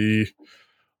himself to be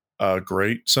a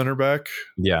great center back.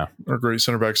 Yeah. Or great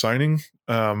center back signing.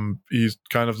 He's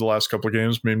kind of the last couple of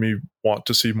games made me want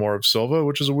to see more of Silva,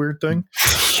 which is a weird thing.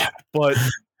 Yeah. But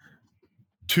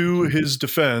in his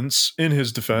defense,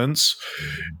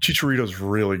 Chicharito's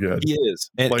really good. He is.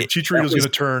 And like Chicharito's going to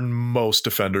turn most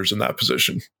defenders in that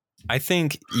position. I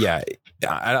think, yeah,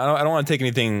 I don't want to take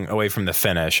anything away from the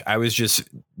finish. I was just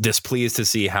displeased to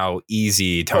see how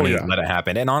easy Tony let it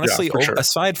happen. And honestly,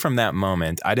 aside from that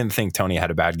moment, I didn't think Tony had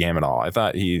a bad game at all. I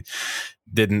thought he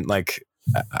didn't like.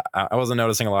 I wasn't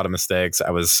noticing a lot of mistakes.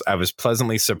 I was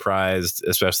pleasantly surprised,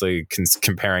 especially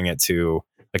comparing it to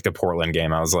like the Portland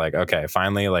game. I was like, okay,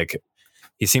 finally, like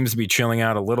he seems to be chilling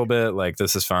out a little bit. Like,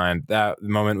 this is fine. That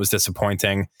moment was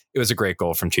disappointing. It was a great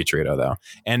goal from Chicharito, though.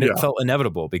 And it felt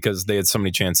inevitable because they had so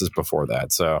many chances before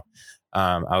that. So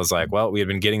I was like, well, we had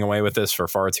been getting away with this for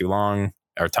far too long.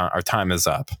 Our time is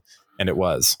up. And it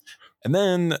was. And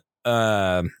then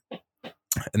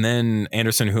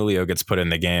Anderson Julio gets put in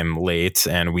the game late,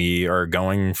 and we are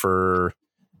going for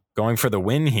the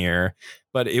win here.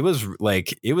 But it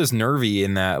was nervy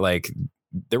in that, like,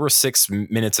 there were 6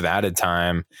 minutes of added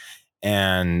time,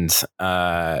 and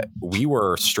we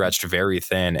were stretched very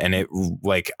thin. And it,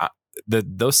 like,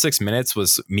 those 6 minutes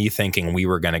was me thinking we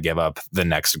were going to give up the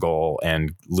next goal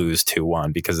and lose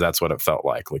 2-1, because that's what it felt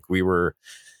like. Like,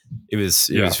 it was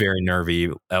very nervy.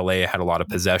 LA had a lot of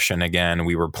possession again.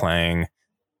 We were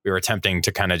attempting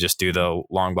to kind of just do the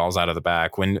long balls out of the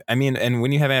back. And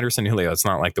when you have Anderson Julio, it's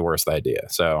not like the worst idea.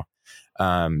 So,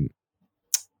 and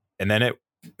then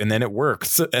it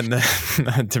worked. And then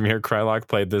Damir Kreilach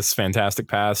played this fantastic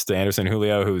pass to Anderson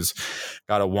Julio, who's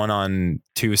got a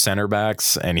 1-on-2 center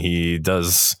backs, and he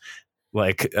does,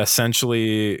 like,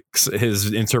 essentially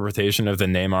his interpretation of the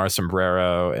Neymar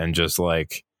sombrero and just,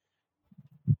 like,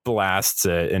 blasts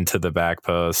it into the back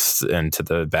post and to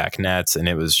the back nets. And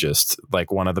it was just,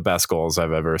 like, one of the best goals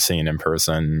I've ever seen in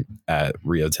person at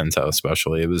Rio Tinto,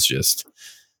 especially. It was just,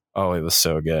 it was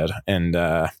so good. And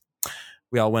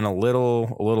we all went a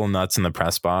little nuts in the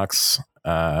press box,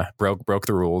 broke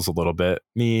the rules a little bit,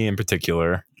 me in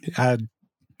particular. I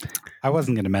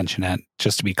wasn't going to mention it,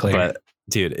 just to be clear. But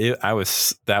dude,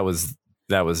 that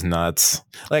was nuts.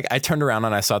 Like, I turned around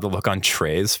and I saw the look on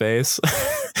Trey's face.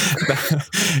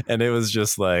 And it was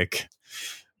just like,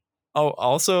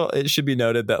 also it should be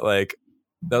noted that, like,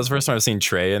 that was the first time I've seen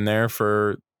Trey in there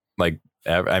for, like,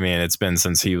 it's been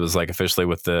since he was, like, officially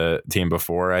with the team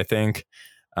before, I think.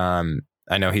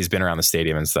 I know he's been around the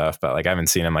stadium and stuff, but, like, I haven't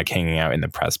seen him, like, hanging out in the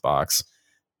press box.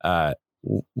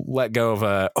 Let go of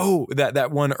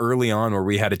that one early on where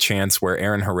we had a chance where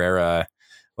Aaron Herrera,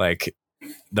 like,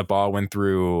 the ball went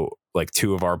through, like,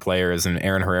 2 of our players, and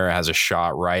Aaron Herrera has a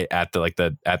shot right at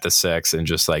the 6 and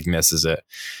just, like, misses it.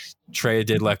 Trey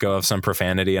did let go of some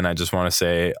profanity, and I just want to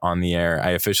say on the air,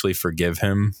 I officially forgive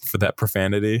him for that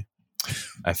profanity.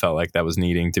 I felt like that was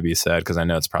needing to be said, because I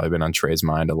know it's probably been on Trey's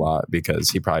mind a lot, because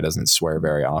he probably doesn't swear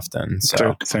very often.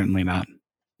 So certainly not.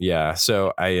 Yeah.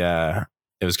 So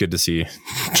it was good to see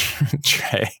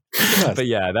Trey. Yes. But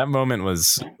yeah, that moment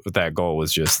with that goal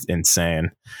was just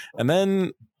insane. And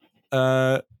then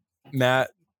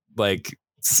Matt, like,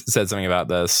 said something about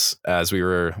this as we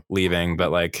were leaving,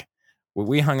 but, like,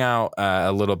 we hung out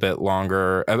a little bit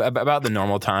longer, about the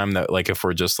normal time that, like, if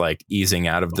we're just, like, easing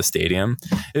out of the stadium.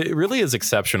 It really is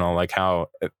exceptional, like, how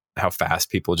fast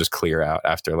people just clear out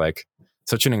after, like,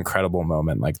 such an incredible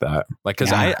moment like that. Like,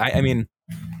 because I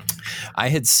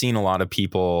had seen a lot of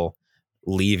people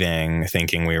leaving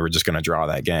thinking we were just going to draw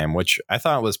that game, which I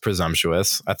thought was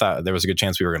presumptuous. I thought there was a good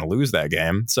chance we were going to lose that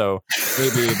game. So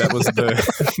maybe that was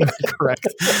the correct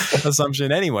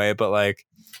assumption anyway. But, like,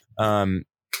 that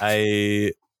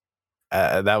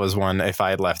was one, if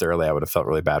I had left early, I would have felt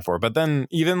really bad for it. But then,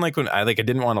 even, like, when I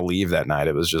didn't want to leave that night,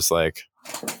 it was just like,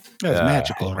 it was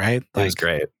magical, right? It was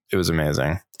great. It was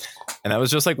amazing. And that was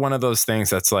just, like, one of those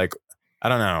things that's, like, I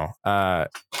don't know.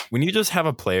 When you just have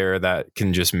a player that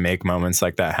can just make moments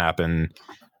like that happen,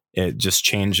 it just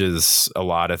changes a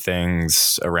lot of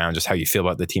things around just how you feel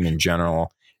about the team in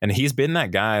general. And he's been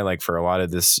that guy, like, for a lot of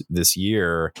this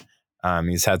year.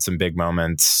 He's had some big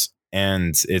moments,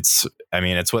 and it's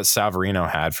what Savarino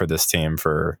had for this team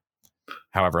for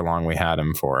however long we had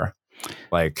him for.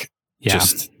 Like,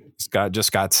 just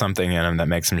got something in him that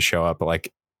makes him show up,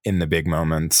 like, in the big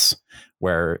moments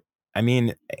where,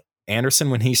 Anderson,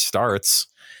 when he starts,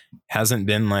 hasn't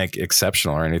been, like,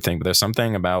 exceptional or anything, but there's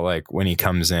something about, like, when he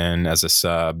comes in as a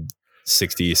sub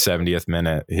 60th, 70th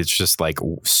minute, it's just, like,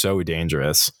 so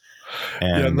dangerous.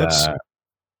 And that's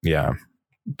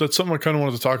something I kind of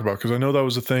wanted to talk about, because I know that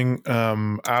was a thing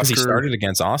after he started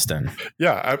against Austin.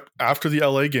 Yeah, after the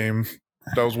LA game,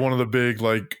 that was one of the big,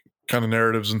 like, kind of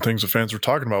narratives and things that fans were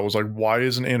talking about, was, like, why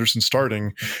isn't Anderson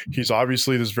starting? He's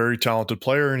obviously this very talented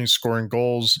player, and he's scoring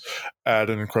goals at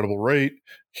an incredible rate.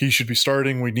 He should be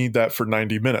starting. We need that for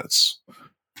 90 minutes.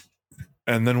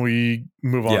 And then we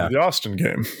move on to the Austin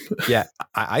game. Yeah,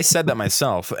 I said that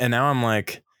myself, and now I'm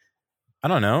like, I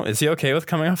don't know. Is he okay with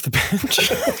coming off the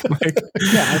bench?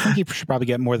 I think he should probably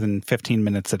get more than 15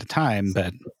 minutes at a time.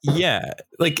 But yeah,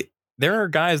 like, there are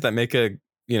guys that make a,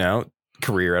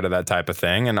 career out of that type of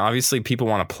thing. And obviously people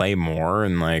want to play more,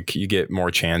 and, like, you get more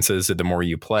chances the more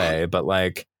you play. But,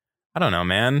 like, I don't know,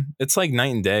 man. It's like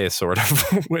night and day, sort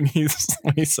of, when he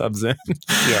subs in.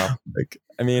 Yeah. Like,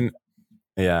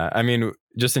 Yeah, I mean,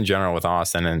 just in general with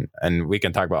Austin, and we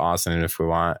can talk about Austin if we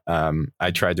want.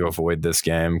 I tried to avoid this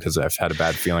game because I've had a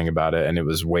bad feeling about it, and it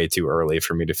was way too early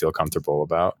for me to feel comfortable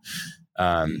about.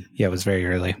 Yeah, it was very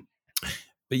early.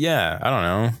 But yeah, I don't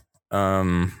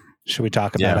know. Should we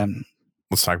talk about him?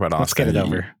 Let's talk about Austin. Let's get it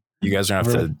over. You guys are going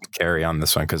to have to carry on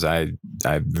this one because I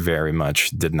very much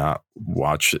did not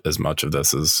watch as much of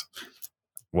this as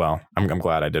well. I'm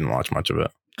glad I didn't watch much of it.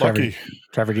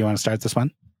 Trevor, do you want to start this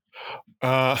one?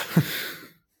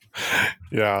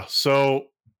 Yeah. So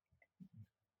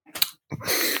I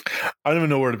don't even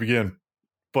know where to begin,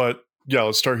 but yeah,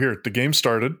 let's start here. The game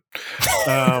started.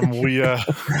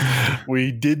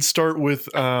 We did start with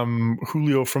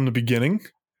Julio from the beginning,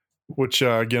 which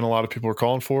again a lot of people are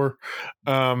calling for.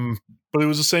 But it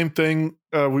was the same thing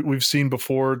we've seen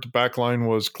before. The back line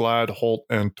was Glad, Holt,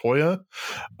 and Toya,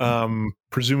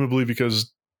 presumably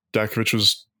because Dakovic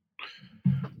was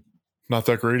not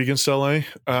that great against LA.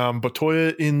 But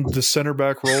Toya in the center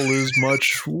back role is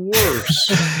much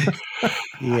worse.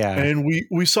 Yeah. And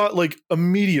we saw it like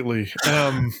immediately.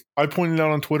 I pointed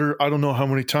out on Twitter, I don't know how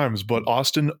many times, but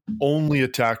Austin only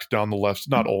attacked down the left,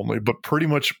 not only, but pretty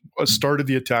much started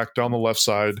the attack down the left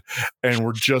side and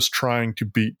were just trying to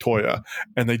beat Toya.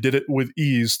 And they did it with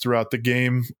ease throughout the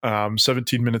game.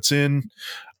 17 minutes in,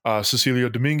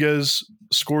 Cecilio Dominguez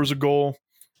scores a goal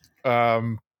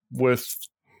with...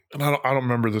 And I don't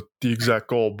remember the exact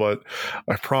goal, but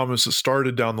I promise it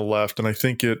started down the left, and I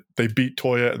think they beat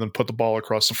Toya and then put the ball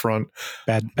across the front.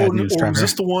 Bad news, Trevor. Was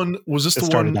this the one? It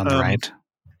started on the right.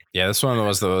 Yeah, this one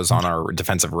was on our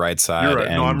defensive right side. You're right.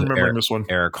 And no, I'm remembering this one.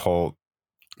 Eric Holt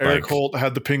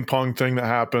had the ping pong thing that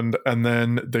happened, and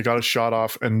then they got a shot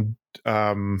off, and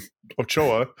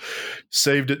Ochoa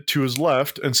saved it to his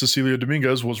left, and Cecilio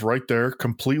Dominguez was right there,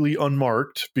 completely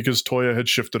unmarked, because Toya had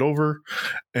shifted over,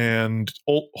 and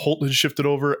Holt had shifted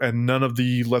over, and none of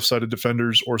the left-sided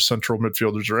defenders or central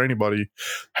midfielders or anybody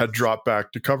had dropped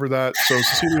back to cover that. So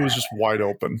Cecilio was just wide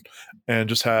open and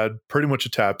just had pretty much a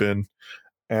tap in,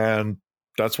 and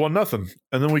that's 1-0.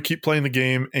 And then we keep playing the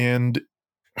game, and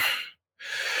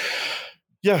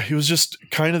yeah, he was just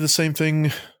kind of the same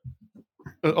thing,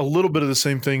 a little bit of the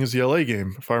same thing as the LA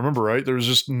game, if I remember right. There was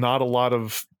just not a lot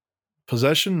of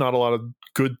possession, not a lot of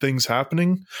good things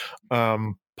happening.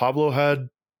 Pablo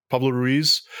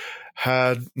Ruiz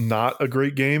had not a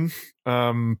great game,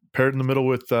 paired in the middle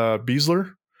with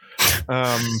Beasler.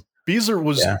 Beasler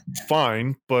was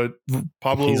fine, but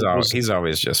Pablo he's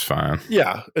always just fine.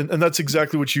 Yeah, and that's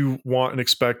exactly what you want and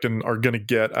expect and are going to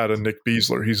get out of Nick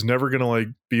Beasler. He's never going to like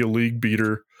be a league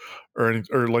beater or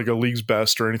like a league's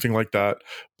best or anything like that,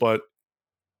 but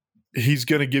he's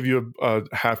going to give you a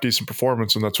half decent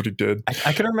performance, and that's what he did.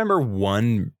 I can remember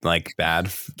one like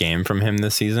bad game from him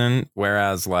this season,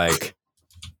 whereas like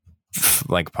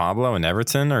Pablo and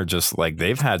Everton are just like,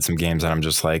 they've had some games that I'm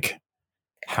just like,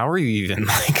 how are you even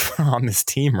like on this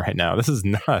team right now? This is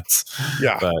nuts.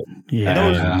 Yeah. But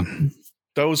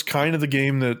that was kind of the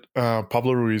game that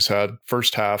Pablo Ruiz had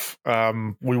first half.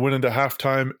 We went into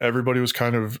halftime. Everybody was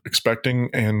kind of expecting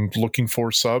and looking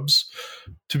for subs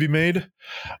to be made.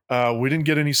 We didn't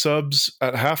get any subs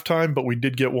at halftime, but we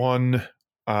did get one.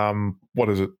 8-9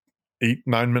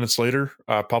 minutes later,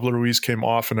 Pablo Ruiz came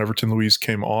off and Everton Luiz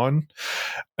came on.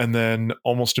 And then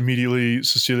almost immediately,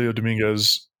 Cecilio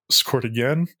Dominguez scored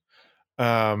again.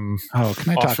 Can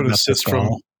I talk about this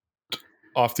goal?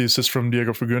 Off the assist from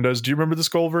Diego Fagundes. Do you remember this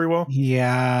goal very well?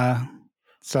 Yeah.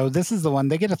 So this is the one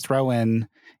they get a throw in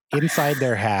inside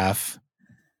their half,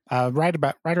 right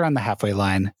around the halfway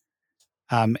line,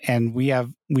 and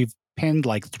we've pinned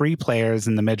like 3 players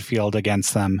in the midfield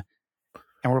against them,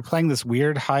 and we're playing this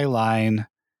weird high line,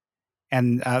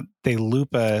 and they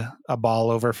loop a ball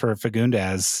over for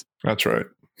Fagundes. That's right.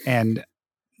 And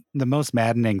the most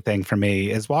maddening thing for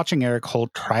me is watching Eric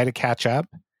Holt try to catch up.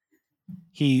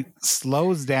 He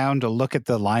slows down to look at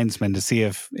the linesman to see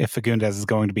if Fagundes is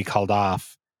going to be called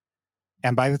off.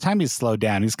 And by the time he's slowed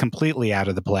down, he's completely out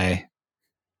of the play.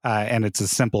 And it's a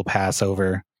simple pass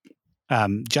over.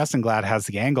 Justin Glad has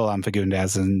the angle on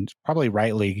Fagundes and probably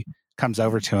rightly comes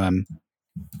over to him.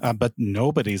 But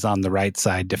nobody's on the right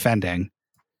side defending.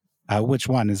 Which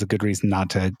one is a good reason not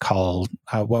to call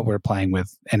what we're playing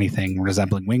with anything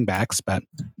resembling wingbacks, but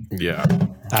yeah,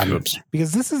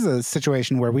 because this is a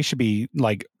situation where we should be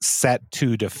like set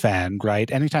to defend, right?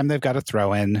 Anytime they've got a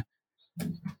throw in,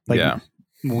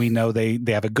 we know they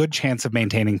have a good chance of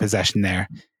maintaining possession there.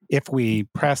 If we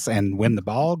press and win the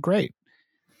ball, great.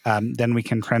 Then we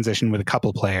can transition with a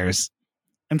couple players.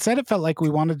 Instead, it felt like we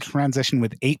wanted to transition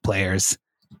with 8 players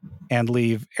and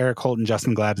leave Eric Holt and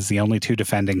Justin Glad as the only 2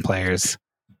 defending players.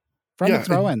 from a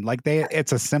throw in. Like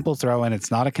it's a simple throw in.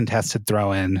 It's not a contested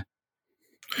throw in.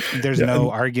 There's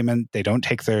no argument. They don't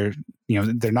take they're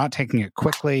not taking it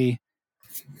quickly.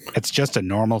 It's just a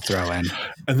normal throw in.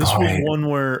 And this was one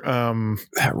where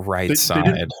that right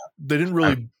side. They didn't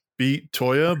really beat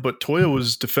Toya, but Toya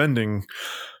was defending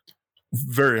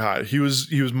very high. He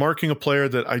was marking a player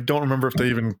that I don't remember if they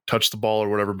even touched the ball or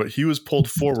whatever, but he was pulled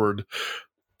forward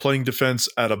playing defense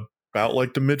at about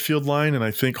like the midfield line, and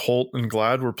I think Holt and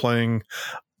Glad were playing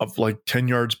up like 10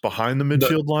 yards behind the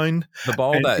midfield line. The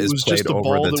ball that is played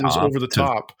over the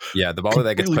top. Yeah, the ball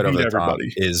that gets played over the top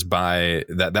is by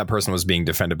that person was being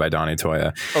defended by Donnie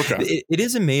Toya. Okay. It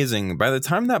is amazing. By the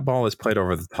time that ball is played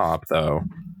over the top, though,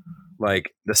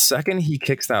 like the second he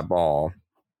kicks that ball,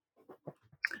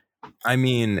 I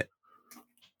mean,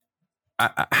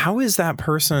 how is that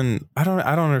person? I don't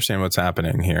understand what's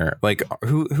happening here. Like,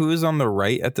 who is on the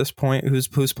right at this point?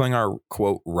 Who's playing our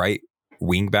quote right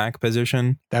wingback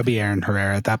position? That'd be Aaron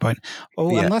Herrera at that point.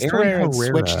 Unless Herrera had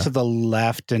switched to the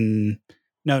left and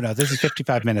no, this is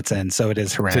 55 minutes in, so it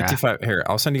is Herrera. 55. Here,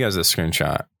 I'll send you guys a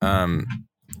screenshot. I'm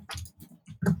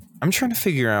trying to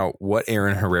figure out what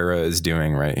Aaron Herrera is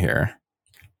doing right here.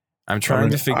 I'm trying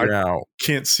to figure out.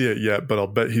 Can't see it yet, but I'll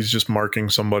bet he's just marking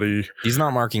somebody. He's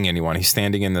not marking anyone. He's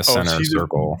standing in the center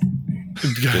circle.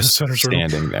 Just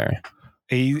standing there.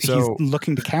 He's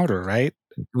looking to counter, right?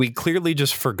 We clearly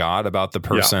just forgot about the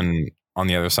person on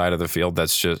the other side of the field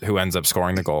who ends up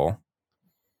scoring the goal.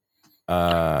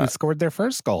 Who scored their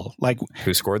first goal?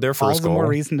 Who scored their first goal? All the more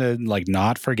reason to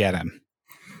not forget him.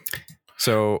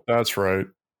 So that's right.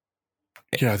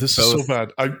 Yeah, this is so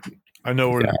bad. I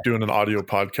know we're doing an audio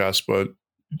podcast, but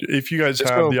if you guys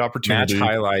have the opportunity, match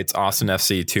highlights Austin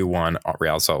FC 2-1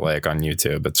 Real Salt Lake on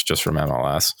YouTube. It's just from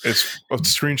MLS. It's a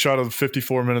screenshot of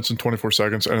 54 minutes and 24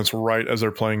 seconds, and it's right as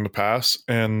they're playing the pass.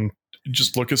 And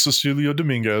just look at Cecilio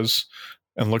Dominguez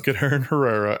and look at Aaron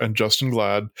Herrera and Justin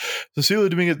Glad. Cecilio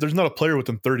Dominguez, there's not a player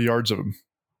within 30 yards of him.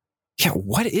 Yeah,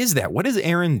 what is that? What is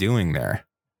Aaron doing there?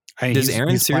 Does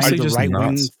Aaron seriously the just right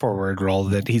wing forward role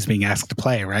that he's being asked to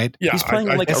play, right? Yeah, he's playing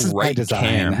like a right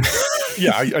cam.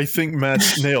 Yeah, I think Matt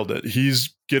nailed it.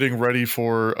 He's getting ready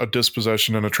for a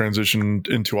dispossession and a transition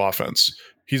into offense.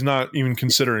 He's not even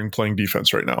considering playing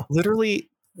defense right now.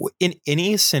 Literally, in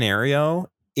any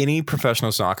scenario, any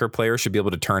professional soccer player should be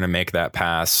able to turn and make that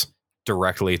pass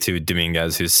directly to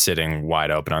Dominguez, who's sitting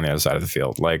wide open on the other side of the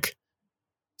field. That's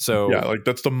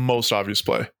the most obvious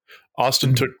play.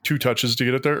 Austin took 2 touches to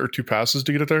get it there, or 2 passes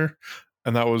to get it there,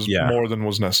 and that was more than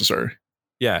was necessary.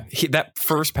 Yeah, that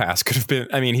first pass could have been,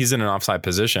 I mean, he's in an offside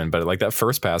position, but like that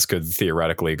first pass could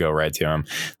theoretically go right to him.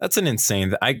 That's an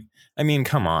insane, I mean,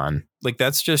 come on. Like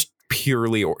that's just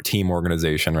purely team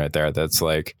organization right there. That's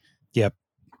like, yep.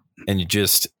 And you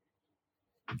just,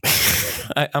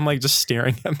 I'm like just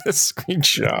staring at this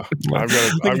screenshot. Yeah,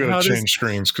 I've got to change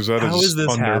screens because that is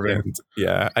unnerving.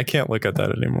 Yeah, I can't look at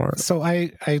that anymore. So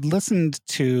I listened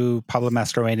to Pablo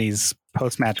Mastroeni's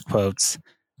post-match quotes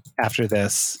after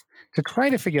this to try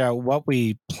to figure out what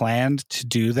we planned to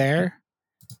do there.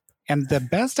 And the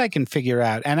best I can figure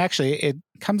out, and actually it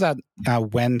comes out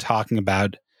when talking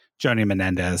about Joni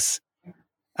Menendez,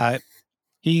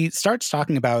 he starts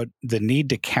talking about the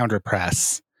need to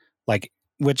counterpress,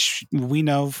 which we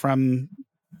know from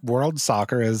world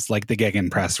soccer is like the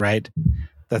gegenpress, right?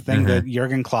 The thing that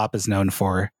Jurgen Klopp is known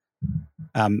for.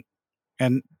 And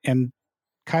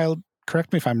Kyle,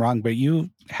 correct me if I'm wrong, but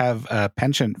you have a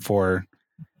penchant for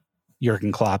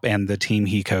Jurgen Klopp and the team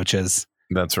he coaches.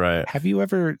 That's right. Have you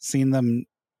ever seen them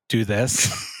do this?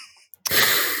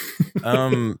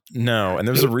 No. And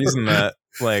there's a reason that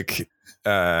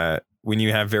when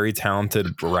you have very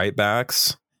talented right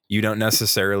backs, you don't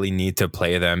necessarily need to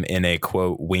play them in a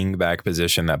quote wing back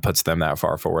position that puts them that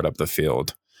far forward up the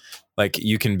field. Like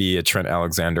you can be a Trent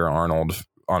Alexander-Arnold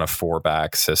on a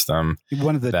 4-back system.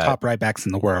 One of the top right backs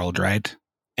in the world, right?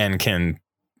 And can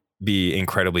be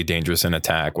incredibly dangerous in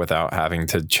attack without having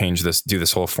to do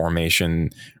this whole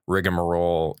formation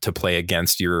rigmarole to play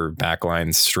against your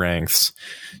backline strengths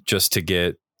just to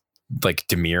get like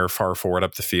Demir far forward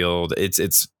up the field. It's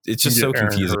just so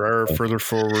confusing. Herrera further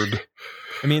forward.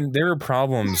 I mean, there are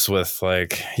problems with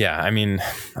I've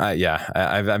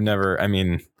never,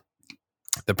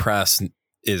 the press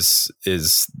is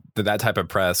that type of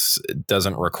press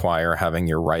doesn't require having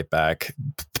your right back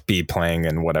be playing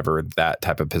in whatever that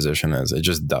type of position is. It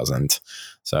just doesn't.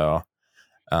 So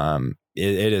it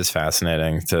is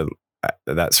fascinating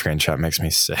that screenshot makes me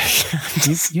sick.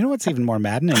 You know what's even more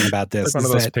maddening about this? It's one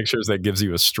of those pictures that gives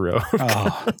you a stroke.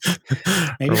 Oh,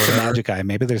 maybe it's a magic eye.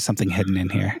 Maybe there's something hidden in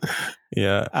here.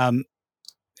 Yeah.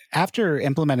 after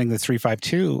implementing the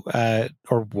 3-5-2,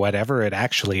 or whatever it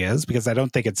actually is, because I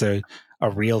don't think it's a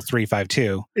real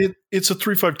 3-5-2. It's a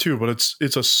 3-5-2, but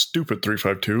it's a stupid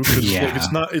 3-5-2 because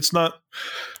it's not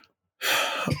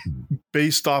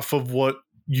based off of what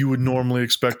you would normally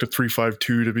expect a 3-5-2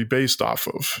 to be based off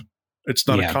of. It's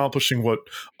not accomplishing what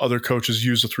other coaches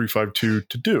use a 3-5-2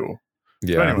 to do.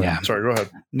 Yeah. Anyway, sorry, go ahead.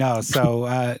 No,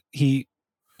 so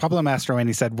Pablo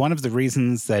Mastroeni said one of the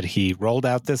reasons that he rolled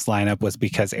out this lineup was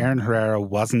because Aaron Herrera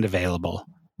wasn't available.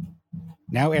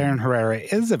 Now Aaron Herrera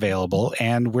is available,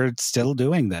 and we're still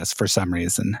doing this for some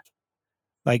reason.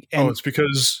 It's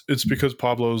because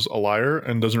Pablo's a liar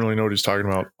and doesn't really know what he's talking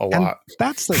about a lot.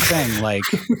 That's the thing. Like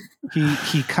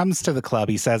he comes to the club,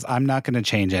 he says, "I'm not going to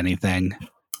change anything."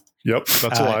 Yep,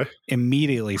 that's a lie.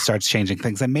 Immediately starts changing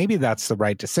things, and maybe that's the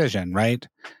right decision, right?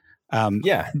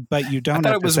 But you don't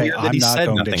have to say, "I'm not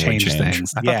going to change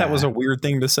things." I thought that was a weird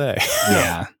thing to say.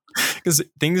 Yeah, because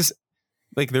things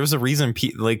like there was a reason,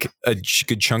 like a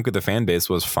good chunk of the fan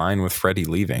base was fine with Freddie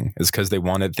leaving, is because they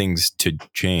wanted things to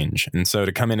change, and so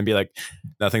to come in and be like,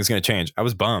 "Nothing's going to change," I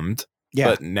was bummed. Yeah,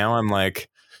 but now I'm like,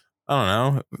 I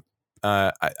don't know.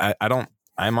 I don't.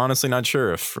 I'm honestly not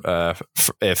sure if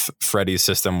Freddie's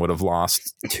system would have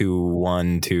lost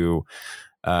 2-1 to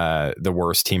the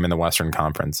worst team in the Western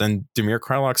Conference. And Damir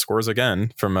Kreilach scores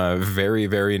again from a very,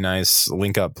 very nice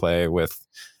link-up play with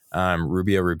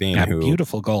Rubio Rubin, who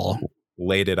beautiful goal,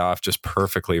 laid it off just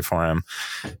perfectly for him.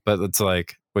 But it's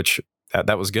like,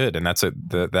 that was good, and that's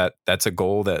a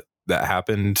goal that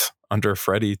happened under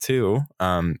Freddie too.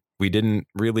 We didn't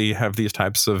really have these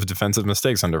types of defensive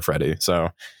mistakes under Freddie, so.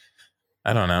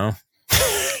 I don't know.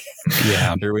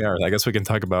 Yeah, here we are. I guess we can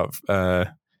talk about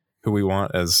who we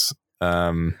want as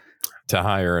to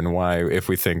hire and why, if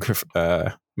we think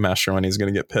Mastroeni is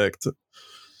going to get picked.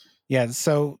 Yeah.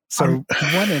 So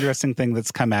one interesting thing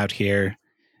that's come out here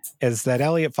is that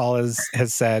Elliot Fall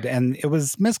has said, and it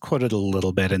was misquoted a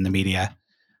little bit in the media,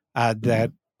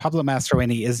 that Pablo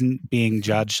Mastroeni isn't being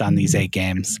judged on these 8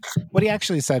 games. What he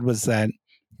actually said was that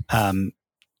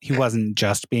he wasn't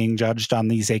just being judged on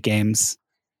these 8 games.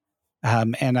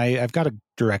 And I've got a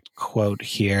direct quote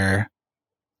here.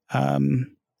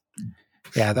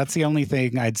 That's the only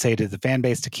thing I'd say to the fan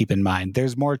base to keep in mind.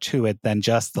 There's more to it than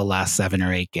just the last 7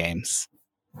 or 8 games,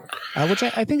 which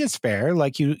I think is fair.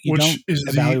 Like you don't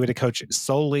evaluate a coach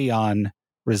solely on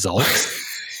results.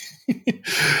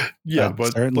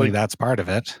 But certainly that's part of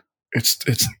it. It's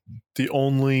the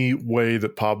only way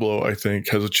that Pablo, I think,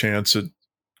 has a chance at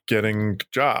getting the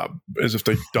job is if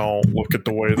they don't look at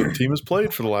the way the team has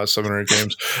played for the last 7 or 8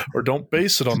 games, or don't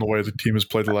base it on the way the team has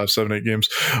played the last 7 or 8 games.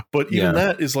 But even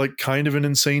that is like kind of an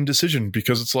insane decision,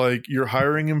 because it's like you're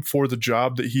hiring him for the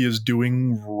job that he is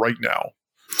doing right now.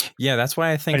 Yeah, that's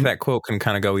why I think that quote can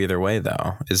kind of go either way,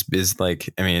 though. Is like,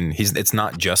 I mean, it's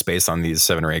not just based on these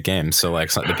 7 or 8 games. So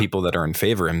like the people that are in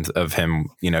favor of him,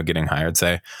 getting hired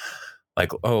say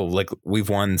like, oh, like we've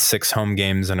won 6 home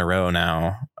games in a row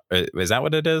now. Is that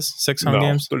what it is? 6 home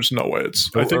games? There's no way.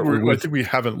 I think we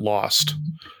haven't lost.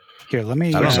 Here, let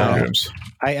me.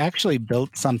 I actually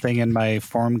built something in my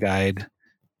form guide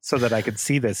so that I could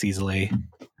see this easily.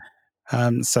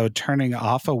 So turning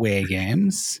off away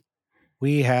games,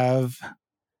 we have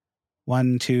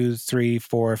 1, 2, 3,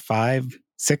 4, 5,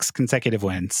 6 consecutive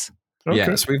wins. Okay.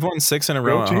 Yeah, so we've won 6 in a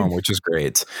row at home, which is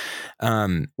great.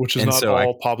 Which is not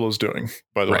all Pablo's doing,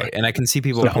 by the way. And I can see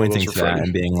people pointing to that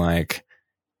and being like,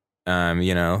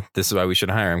 this is why we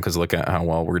should hire him, because look at how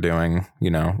well we're doing.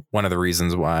 One of the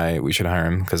reasons why we should hire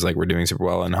him, because like we're doing super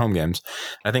well in home games.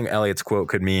 I think Elliot's quote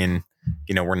could mean,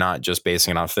 we're not just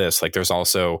basing it off this. Like there's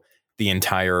also the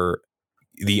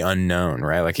unknown,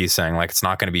 right? Like he's saying, like it's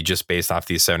not going to be just based off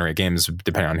these 7 or 8 games,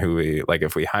 depending on who we like,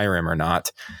 if we hire him or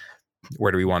not.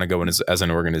 Where do we want to go as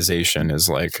an organization is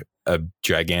like a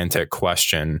gigantic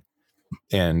question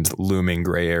and looming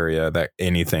gray area that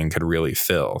anything could really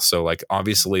fill. So like,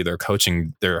 obviously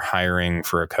their hiring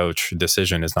for a coach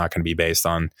decision is not going to be based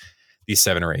on these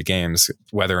 7 or 8 games,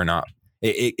 whether or not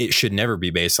it should never be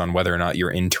based on whether or not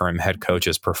your interim head coach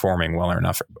is performing well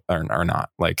enough or not.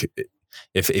 Like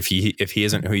if he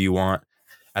isn't who you want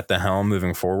at the helm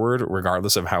moving forward,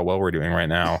 regardless of how well we're doing right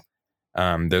now,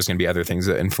 there's going to be other things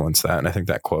that influence that. And I think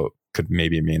that quote could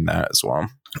maybe mean that as well.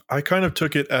 I kind of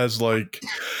took it as like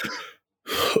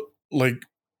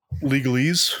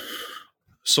legalese.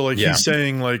 So like he's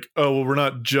saying like, oh, well, we're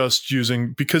not just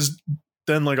using, because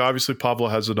then like obviously Pablo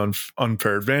has an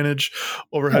unfair advantage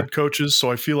over head coaches.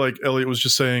 So I feel like Elliot was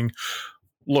just saying,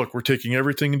 look, we're taking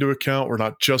everything into account. We're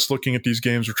not just looking at these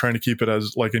games. We're trying to keep it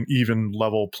as like an even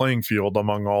level playing field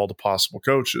among all the possible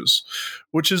coaches,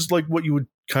 which is like what you would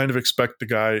kind of expect the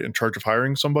guy in charge of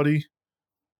hiring somebody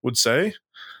would say.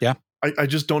 Yeah. I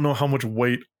just don't know how much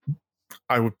weight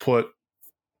I would put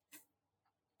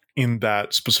in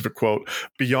that specific quote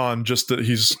beyond just that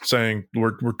he's saying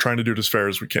we're trying to do it as fair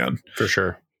as we can. For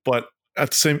sure. But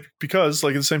at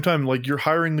the same time, like, you're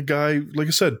hiring the guy, like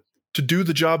I said, to do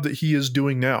the job that he is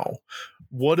doing now.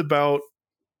 What about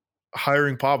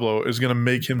hiring Pablo is going to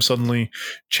make him suddenly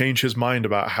change his mind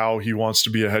about how he wants to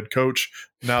be a head coach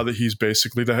now that he's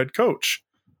basically the head coach?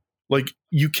 Like,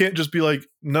 you can't just be like,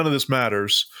 none of this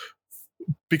matters,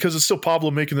 because it's still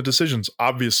Pablo making the decisions.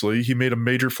 Obviously, he made a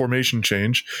major formation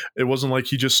change. It wasn't like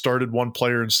he just started one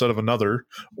player instead of another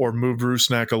or moved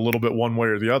Rusnak a little bit one way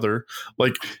or the other.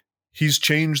 Like, he's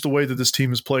changed the way that this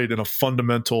team is played in a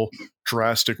fundamental,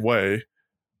 drastic way.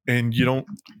 And you don't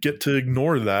get to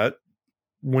ignore that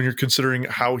when you're considering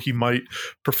how he might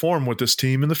perform with this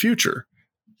team in the future.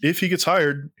 If he gets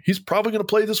hired, he's probably going to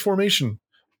play this formation.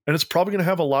 And it's probably going to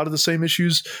have a lot of the same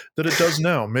issues that it does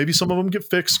now. Maybe some of them get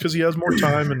fixed because he has more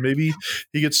time, and maybe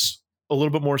he gets a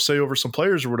little bit more say over some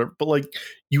players or whatever. But like,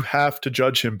 you have to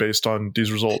judge him based on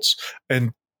these results.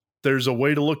 And there's a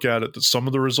way to look at it that some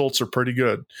of the results are pretty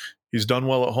good. He's done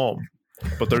well at home.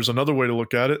 But there's another way to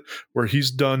look at it where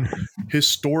he's done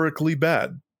historically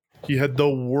bad. He had the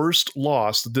worst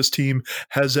loss that this team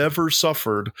has ever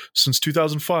suffered since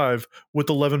 2005 with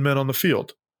 11 men on the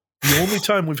field. The only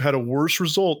time we've had a worse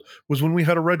result was when we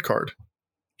had a red card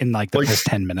in like the first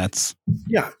 10 minutes.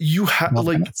 Yeah, you have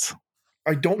like minutes.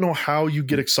 I don't know how you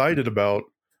get excited about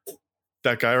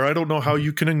that guy, or I don't know how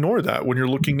you can ignore that when you're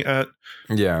looking at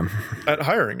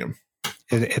hiring him.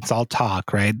 It's all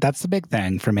talk, right? That's the big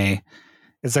thing for me.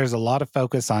 Is there's a lot of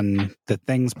focus on the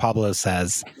things Pablo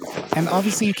says, and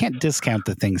obviously you can't discount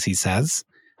the things he says.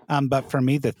 But for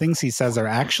me, the things he says are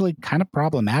actually kind of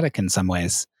problematic in some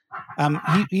ways.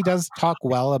 He does talk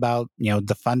well about,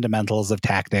 the fundamentals of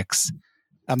tactics.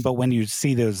 But when you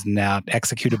see those not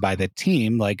executed by the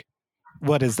team, like,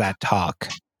 what is that talk?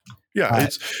 Yeah.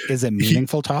 Is it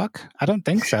meaningful talk? I don't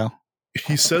think so.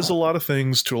 He says a lot of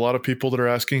things to a lot of people that are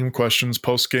asking him questions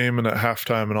post-game and at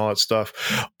halftime and all that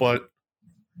stuff. But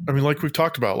I mean, like we've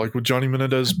talked about, like with Johnny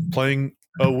Menendez playing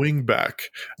a wing back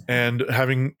and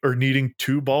needing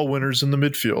two ball winners in the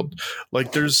midfield.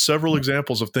 Like, there's several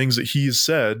examples of things that he's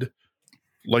said,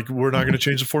 like, we're not going to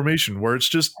change the formation, where it's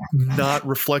just not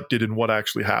reflected in what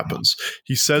actually happens.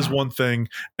 He says one thing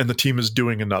and the team is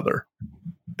doing another.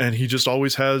 And he just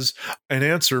always has an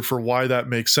answer for why that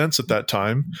makes sense at that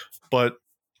time. But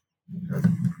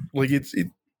like,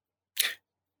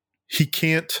 he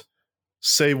can't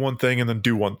say one thing and then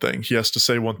do one thing. He has to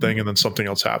say one thing and then something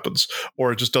else happens,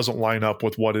 or it just doesn't line up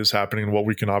with what is happening and what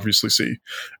we can obviously see.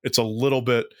 It's a little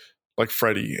bit like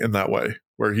Freddie in that way,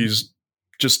 where he's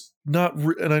just not,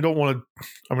 and I don't want to,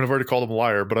 I mean, I've already called him a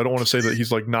liar, but I don't want to say that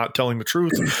he's like not telling the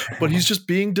truth, but he's just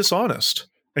being dishonest.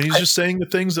 And he's just saying the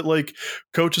things that like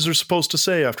coaches are supposed to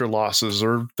say after losses,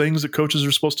 or things that coaches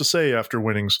are supposed to say after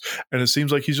winnings. And it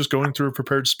seems like he's just going through a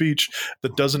prepared speech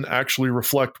that doesn't actually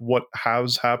reflect what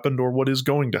has happened or what is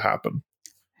going to happen.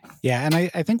 Yeah. And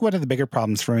I think one of the bigger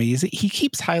problems for me is he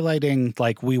keeps highlighting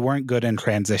like we weren't good in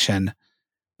transition,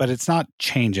 but it's not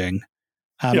changing.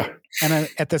 And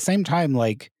at the same time,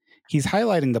 like, he's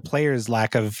highlighting the players'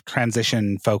 lack of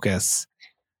transition focus.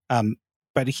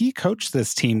 But he coached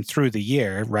this team through the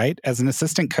year, right? As an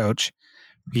assistant coach,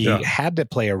 he had to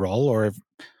play a role, or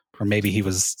maybe he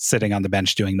was sitting on the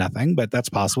bench doing nothing, but that's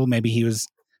possible. Maybe he was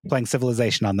playing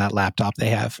Civilization on that laptop they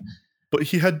have. But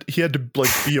he had to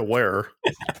like be aware.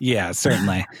 Yeah,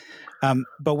 certainly.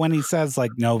 But when he says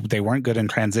like, no, they weren't good in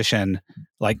transition,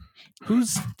 like,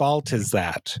 whose fault is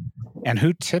that? And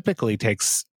who typically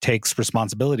takes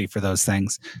responsibility for those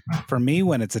things? For me,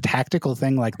 when it's a tactical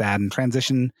thing like that, and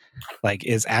transition like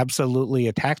is absolutely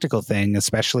a tactical thing,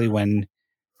 especially when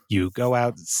you go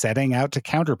out setting out to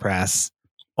counterpress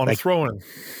on a throw-in,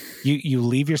 you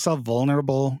leave yourself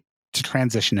vulnerable to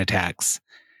transition attacks.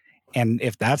 And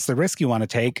if that's the risk you want to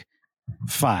take,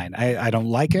 fine. I don't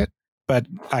like it, but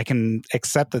I can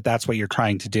accept that that's what you're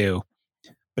trying to do.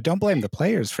 But don't blame the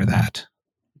players for that.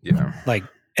 Yeah. Like,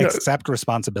 accept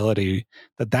responsibility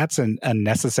that that's a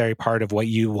necessary part of what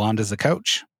you want as a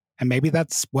coach. And maybe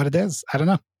that's what it is. I don't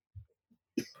know.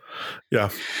 Yeah.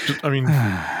 I mean,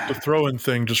 the throw-in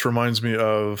thing just reminds me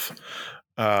of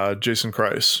Jason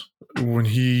Kreis. When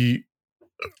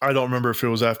I don't remember if it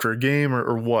was after a game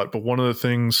or what, but one of the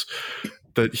things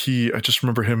I just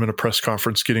remember him in a press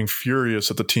conference getting furious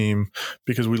at the team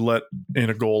because we let in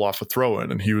a goal off a throw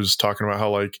in. And he was talking about how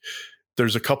like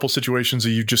there's a couple situations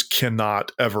that you just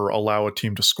cannot ever allow a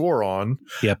team to score on.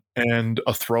 Yep. And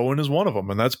a throw in is one of them.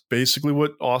 And that's basically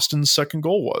what Austin's second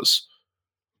goal was.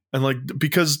 And like,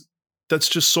 because that's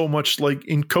just so much like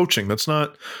in coaching, that's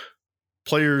not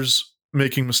players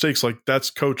making mistakes. Like that's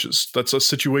coaches. That's a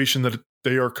situation that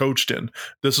they are coached in.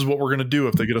 This is what we're going to do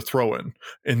if they get a throw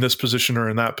in this position or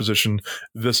in that position.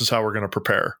 This is how we're going to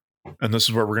prepare. And this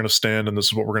is where we're going to stand. And this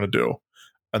is what we're going to do.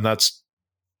 And that's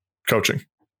coaching.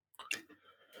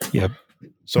 Yep.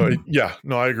 So yeah,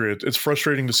 no, I agree. It's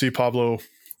frustrating to see Pablo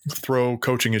throw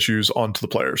coaching issues onto the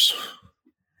players.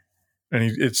 And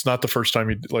it's not the first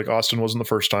time like Austin wasn't the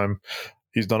first time.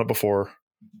 He's done it before.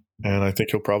 And I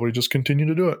think he'll probably just continue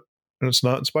to do it. And it's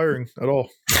not inspiring at all.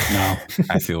 No,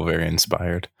 I feel very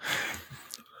inspired.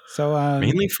 So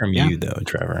mainly from you though,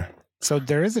 Trevor. So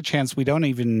there is a chance we don't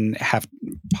even have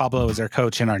Pablo as our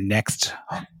coach in our next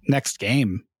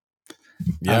game.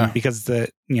 Yeah. Because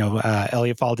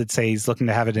Elliot Fall did say he's looking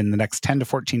to have it in the next 10 to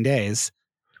 14 days.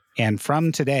 And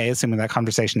from today, assuming that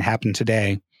conversation happened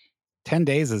today, 10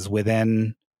 days is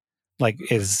within I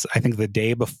think the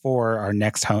day before our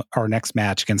next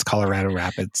match against Colorado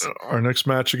Rapids. Our next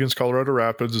match against Colorado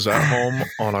Rapids is at home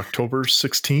on October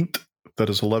 16th. That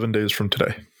is 11 days from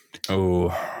today. Oh,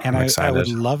 and I would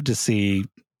love to see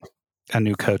a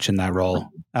new coach in that role.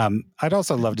 I'd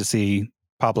also love to see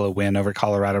Pablo win over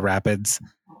Colorado Rapids.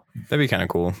 That'd be kind of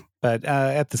cool. But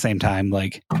at the same time,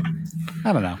 like,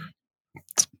 I don't know.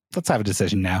 Let's have a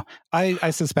decision now.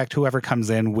 I suspect whoever comes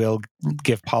in will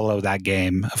give Paulo that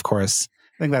game, of course.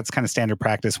 I think that's kind of standard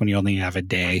practice when you only have a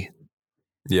day.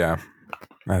 Yeah,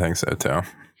 I think so too.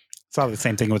 It's all the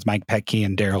same thing with Mike Petke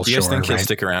and Daryl Shore. Do you guys think he'll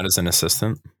stick around as an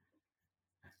assistant?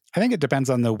 I think it depends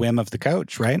on the whim of the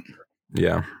coach, right?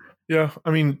 Yeah. Yeah,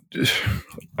 I mean,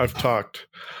 I've talked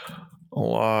a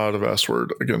lot of S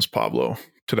word against Pablo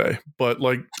today, but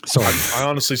like, I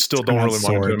honestly still don't really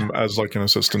mind him as like an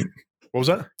assistant. What was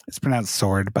that? It's pronounced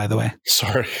sword, by the way.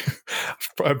 Sorry.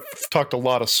 I've talked a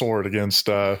lot of sword against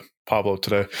Pablo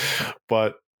today,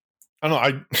 but I don't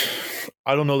know.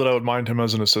 I don't know that I would mind him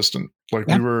as an assistant. Like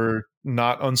we were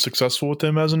not unsuccessful with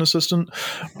him as an assistant,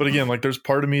 but again, like there's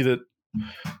part of me that,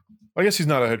 I guess he's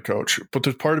not a head coach, but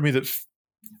there's part of me that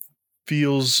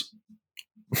feels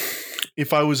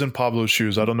if I was in Pablo's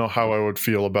shoes, I don't know how I would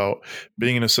feel about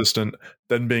being an assistant,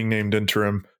 then being named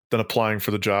interim, then applying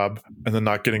for the job and then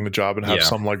not getting the job and have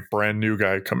some like brand new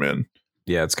guy come in.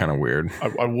 Yeah, it's kind of weird.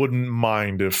 I wouldn't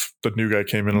mind if the new guy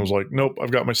came in and was like, nope,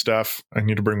 I've got my staff. I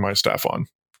need to bring my staff on.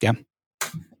 Yeah.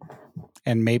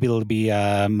 And maybe it'll be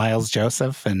Miles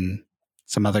Joseph and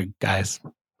some other guys.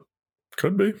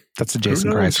 Could be. That's a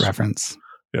Jason Christ reference.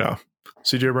 Yeah.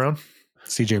 CJ Brown.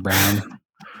 CJ Brown.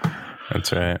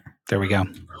 That's right. There we go.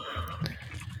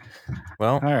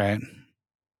 Well. All right.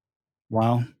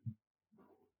 Well.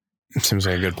 Seems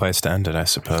like a good place to end it, I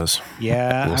suppose.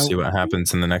 Yeah. We'll see what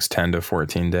happens in the next 10 to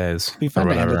 14 days. It'd be fun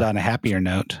to end it on a happier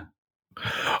note.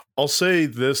 I'll say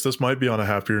this might be on a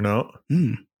happier note.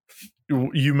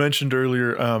 You mentioned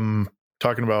earlier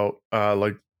talking about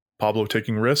like Pablo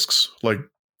taking risks, like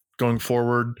going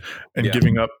forward and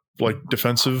giving up like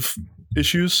defensive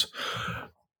issues.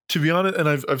 To be honest, and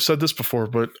I've said this before,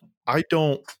 but I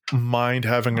don't mind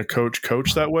having a coach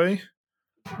that way.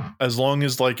 As long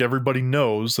as like everybody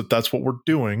knows that that's what we're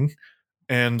doing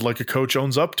and like a coach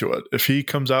owns up to it. If he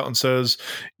comes out and says,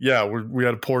 yeah, we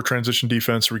had a poor transition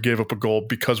defense, we gave up a goal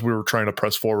because we were trying to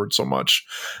press forward so much.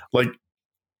 Like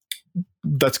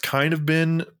that's kind of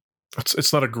been,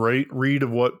 it's not a great read of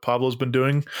what Pablo's been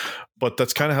doing, but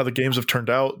that's kind of how the games have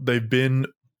turned out. They've been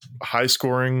high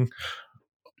scoring,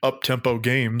 up tempo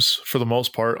games for the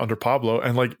most part under Pablo.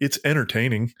 And like, it's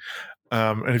entertaining.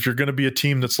 And if you're going to be a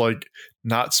team that's like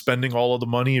not spending all of the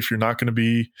money, if you're not going to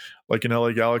be like an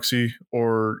LA Galaxy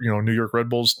or, New York Red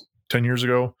Bulls 10 years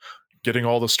ago, getting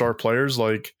all the star players,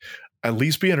 like at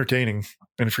least be entertaining.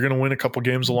 And if you're going to win a couple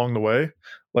games along the way,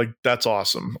 like that's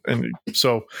awesome. And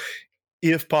so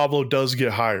if Pablo does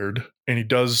get hired and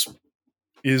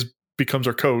he becomes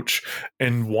our coach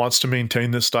and wants to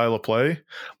maintain this style of play,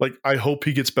 like I hope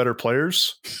he gets better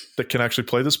players that can actually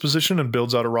play this position and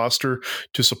builds out a roster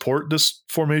to support this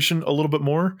formation a little bit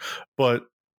more. But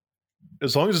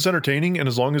as long as it's entertaining and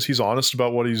as long as he's honest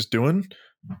about what he's doing,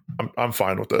 I'm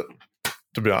fine with it,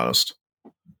 to be honest.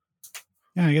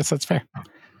 Yeah, I guess that's fair.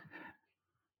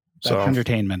 So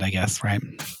entertainment, I guess, right?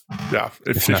 Yeah.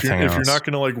 If you're not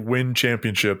going to like win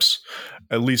championships,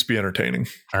 at least be entertaining.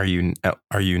 Are you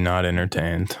not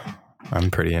entertained?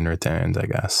 I'm pretty entertained, I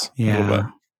guess. Yeah.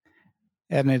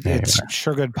 And it's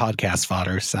sure good podcast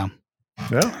fodder. So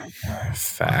yeah,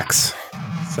 facts.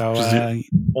 So the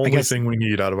only thing we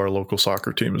need out of our local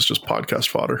soccer team is just podcast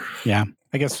fodder. Yeah,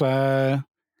 I guess I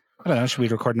don't know. Should we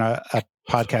record a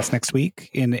podcast next week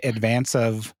in advance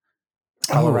of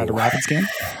Colorado Rapids game?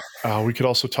 We could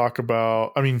also talk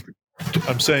about. I mean,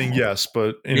 I'm saying yes,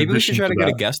 but maybe we should try to get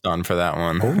a guest on for that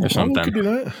one or something. We could do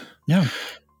that. Yeah.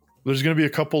 There's going to be a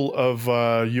couple of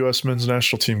U.S. men's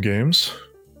national team games.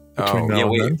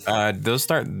 Those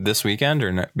start this weekend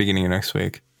or beginning of next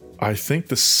week? I think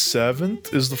the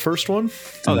 7th is the first one.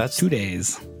 Oh, that's 2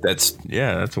 days. That's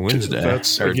Wednesday.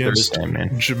 That's against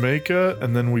Jamaica,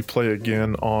 and then we play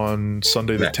again on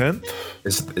Sunday the 10th.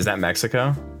 Is that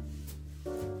Mexico?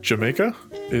 Jamaica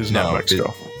is not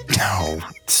Mexico. No,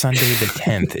 Sunday the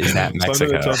 10th is that Mexico.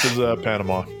 Sunday the 10th is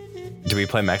Panama. Do we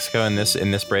play Mexico in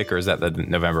this break, or is that the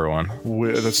November one?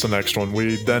 That's the next one.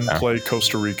 We then play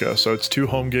Costa Rica. So it's 2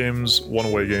 home games, 1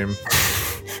 away game.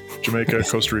 Jamaica,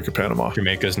 Costa Rica, Panama.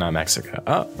 Jamaica's not Mexico.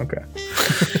 Oh, okay.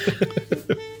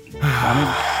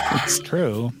 I mean, it's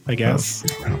true, I guess.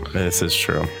 This is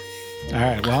true. All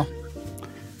right. Well,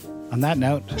 on that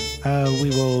note, we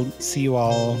will see you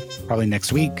all probably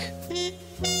next week,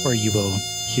 or you will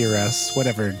hear us,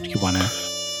 whatever you want to.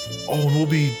 Oh, and we'll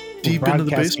be deep into the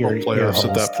baseball playoffs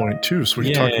at that point too, so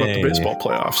we can talk about the baseball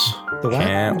playoffs. The what?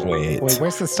 Can't wait. Wait,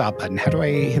 where's the stop button? How do I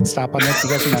hit stop on this?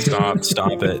 You guys are not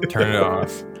stop it. Turn it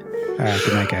off. All right.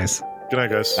 Good night, guys. Good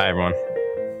night, guys. Bye, everyone.